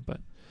months ago, but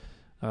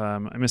I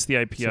missed the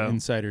IPO. So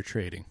insider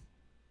trading.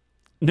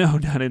 No,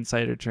 not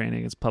insider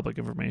trading. It's public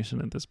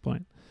information at this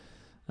point.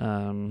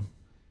 Yeah,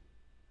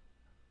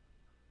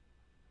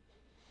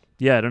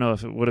 I don't know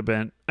if it would have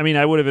been. I mean,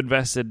 I would have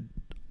invested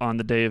on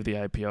the day of the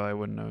IPO. I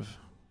wouldn't have.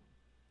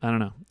 I don't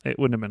know. It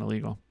wouldn't have been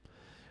illegal,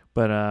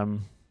 but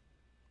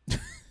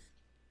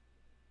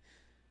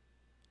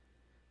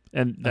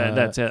and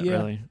that's it, yeah.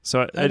 really.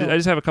 So I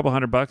just have a couple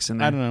 $100 in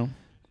there. I don't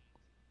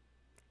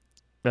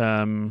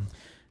know.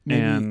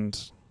 Maybe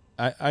And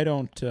I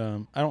don't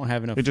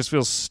have enough. it just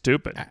feels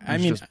stupid. I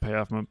mean, just pay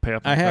off my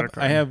credit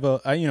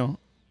card.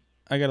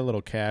 I got a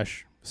little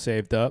cash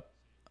saved up.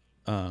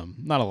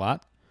 Not a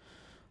lot,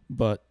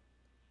 but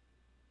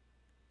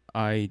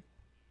I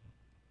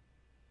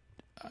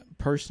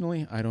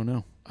personally, I don't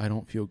know. I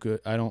don't feel good.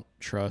 I don't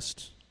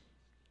trust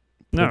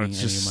putting it's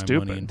any just of my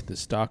stupid. money into the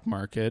stock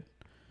market.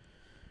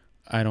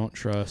 I don't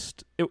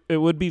trust. It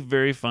would be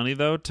very funny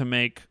though to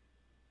make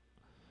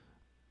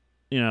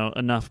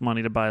enough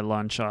money to buy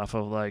lunch off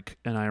of like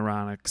an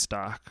ironic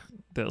stock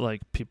that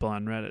like people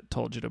on Reddit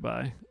told you to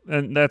buy,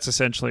 and that's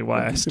essentially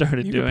why I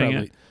started doing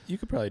it. You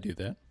could probably do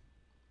that.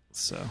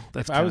 So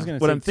that's If I was gonna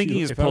what take I'm thinking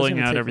two- is if I was pulling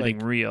gonna out take, everything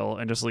like- real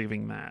and just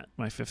leaving my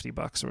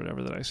 $50 or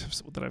whatever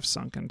that I've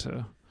sunk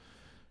into.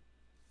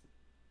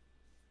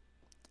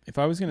 If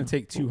I was going to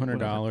take Whatever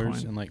 $200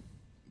 coin. and like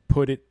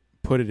put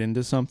it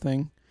into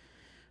something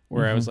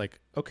where I was Mhm. like,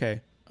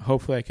 okay,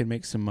 hopefully I can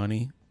make some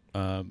money,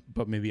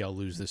 but maybe I'll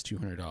lose this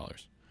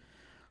 $200.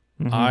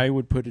 Mhm. I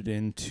would put it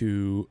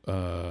into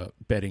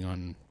betting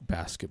on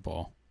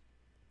basketball.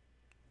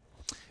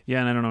 Yeah,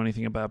 and I don't know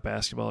anything about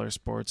basketball or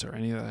sports or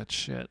any of that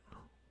shit.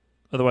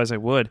 Otherwise, I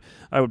would.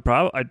 I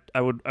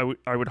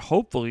would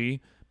hopefully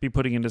be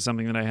putting into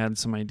something that I had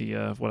some idea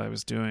of what I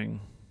was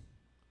doing.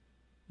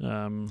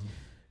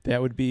 That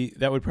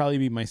would probably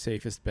be my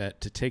safest bet,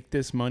 to take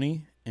this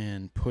money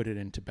and put it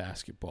into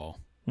basketball.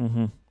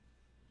 Mm-hmm.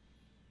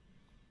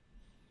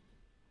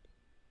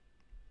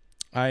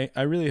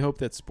 I really hope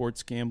that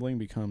sports gambling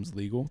becomes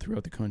legal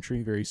throughout the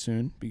country very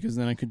soon, because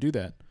then I could do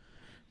that.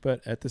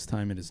 But at this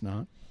time, it is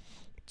not.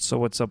 So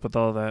what's up with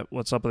all that?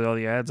 What's up with all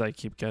the ads I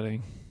keep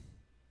getting?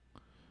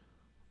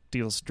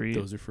 Deal Street.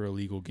 Those are for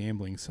illegal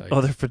gambling sites.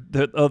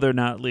 They're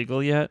not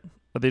legal yet.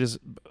 Are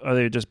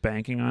they just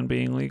banking on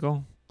being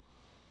legal?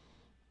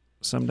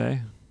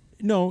 Someday.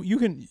 No, you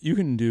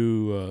can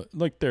do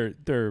like they're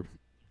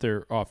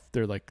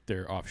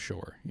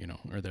offshore,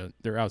 or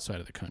they're outside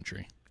of the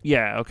country,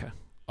 Yeah. Okay.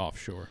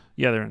 offshore.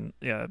 Yeah,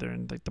 they're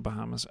in like the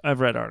Bahamas. I've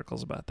read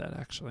articles about that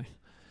actually.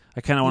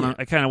 I kind of want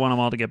them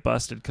all to get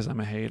busted because I'm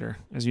a hater,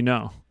 as you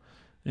know,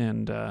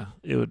 and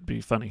it would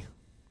be funny.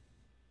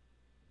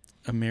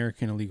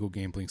 American illegal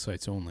gambling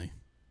sites only.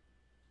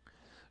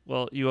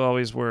 Well, you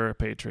always were a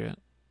patriot.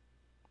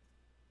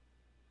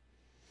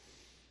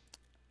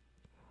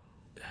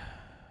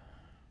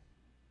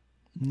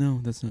 No,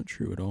 that's not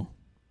true at all.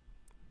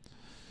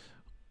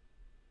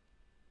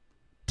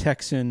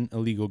 Texan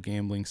illegal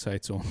gambling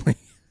sites only.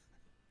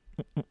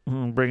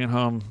 Bring it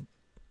home.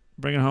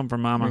 Bring it home for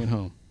Mama. Bring it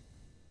home.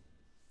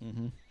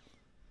 Mm-hmm.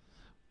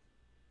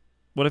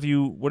 What if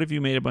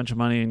you made a bunch of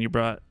money and you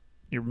brought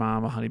your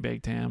mom a honey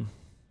baked ham?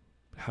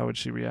 How would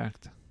she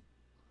react?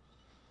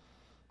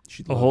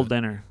 She'd A love whole it.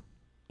 dinner.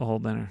 A whole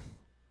dinner.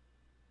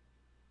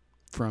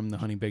 From the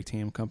Honey Baked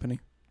Ham Company.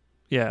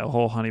 Yeah, a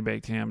whole honey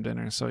baked ham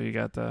dinner. So you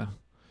got the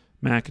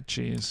mac and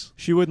cheese,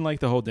 She wouldn't like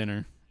the whole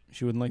dinner.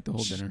 She wouldn't like the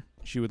whole Sh- dinner.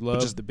 She would love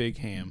just- the big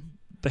ham.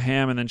 the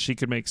ham, and then she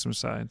could make some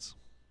sides.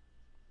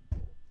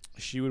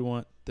 She would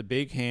want the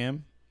big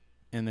ham,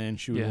 and then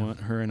she would Yeah. want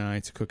her and I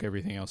to cook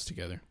everything else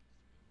together,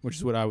 which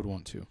is what I would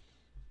want to.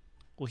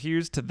 Well,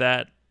 here's to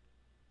that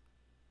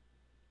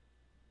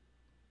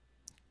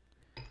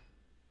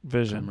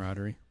vision.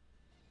 camaraderie.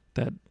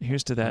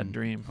 Here's to that I'm-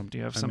 dream. I'm- Do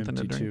you have I'm something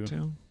to empty drink too.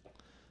 too?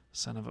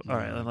 Son of a. No. All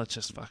right, let's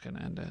just fucking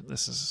end it.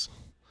 This is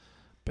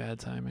bad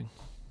timing.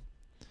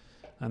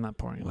 I'm not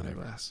pouring another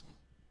Whatever. glass.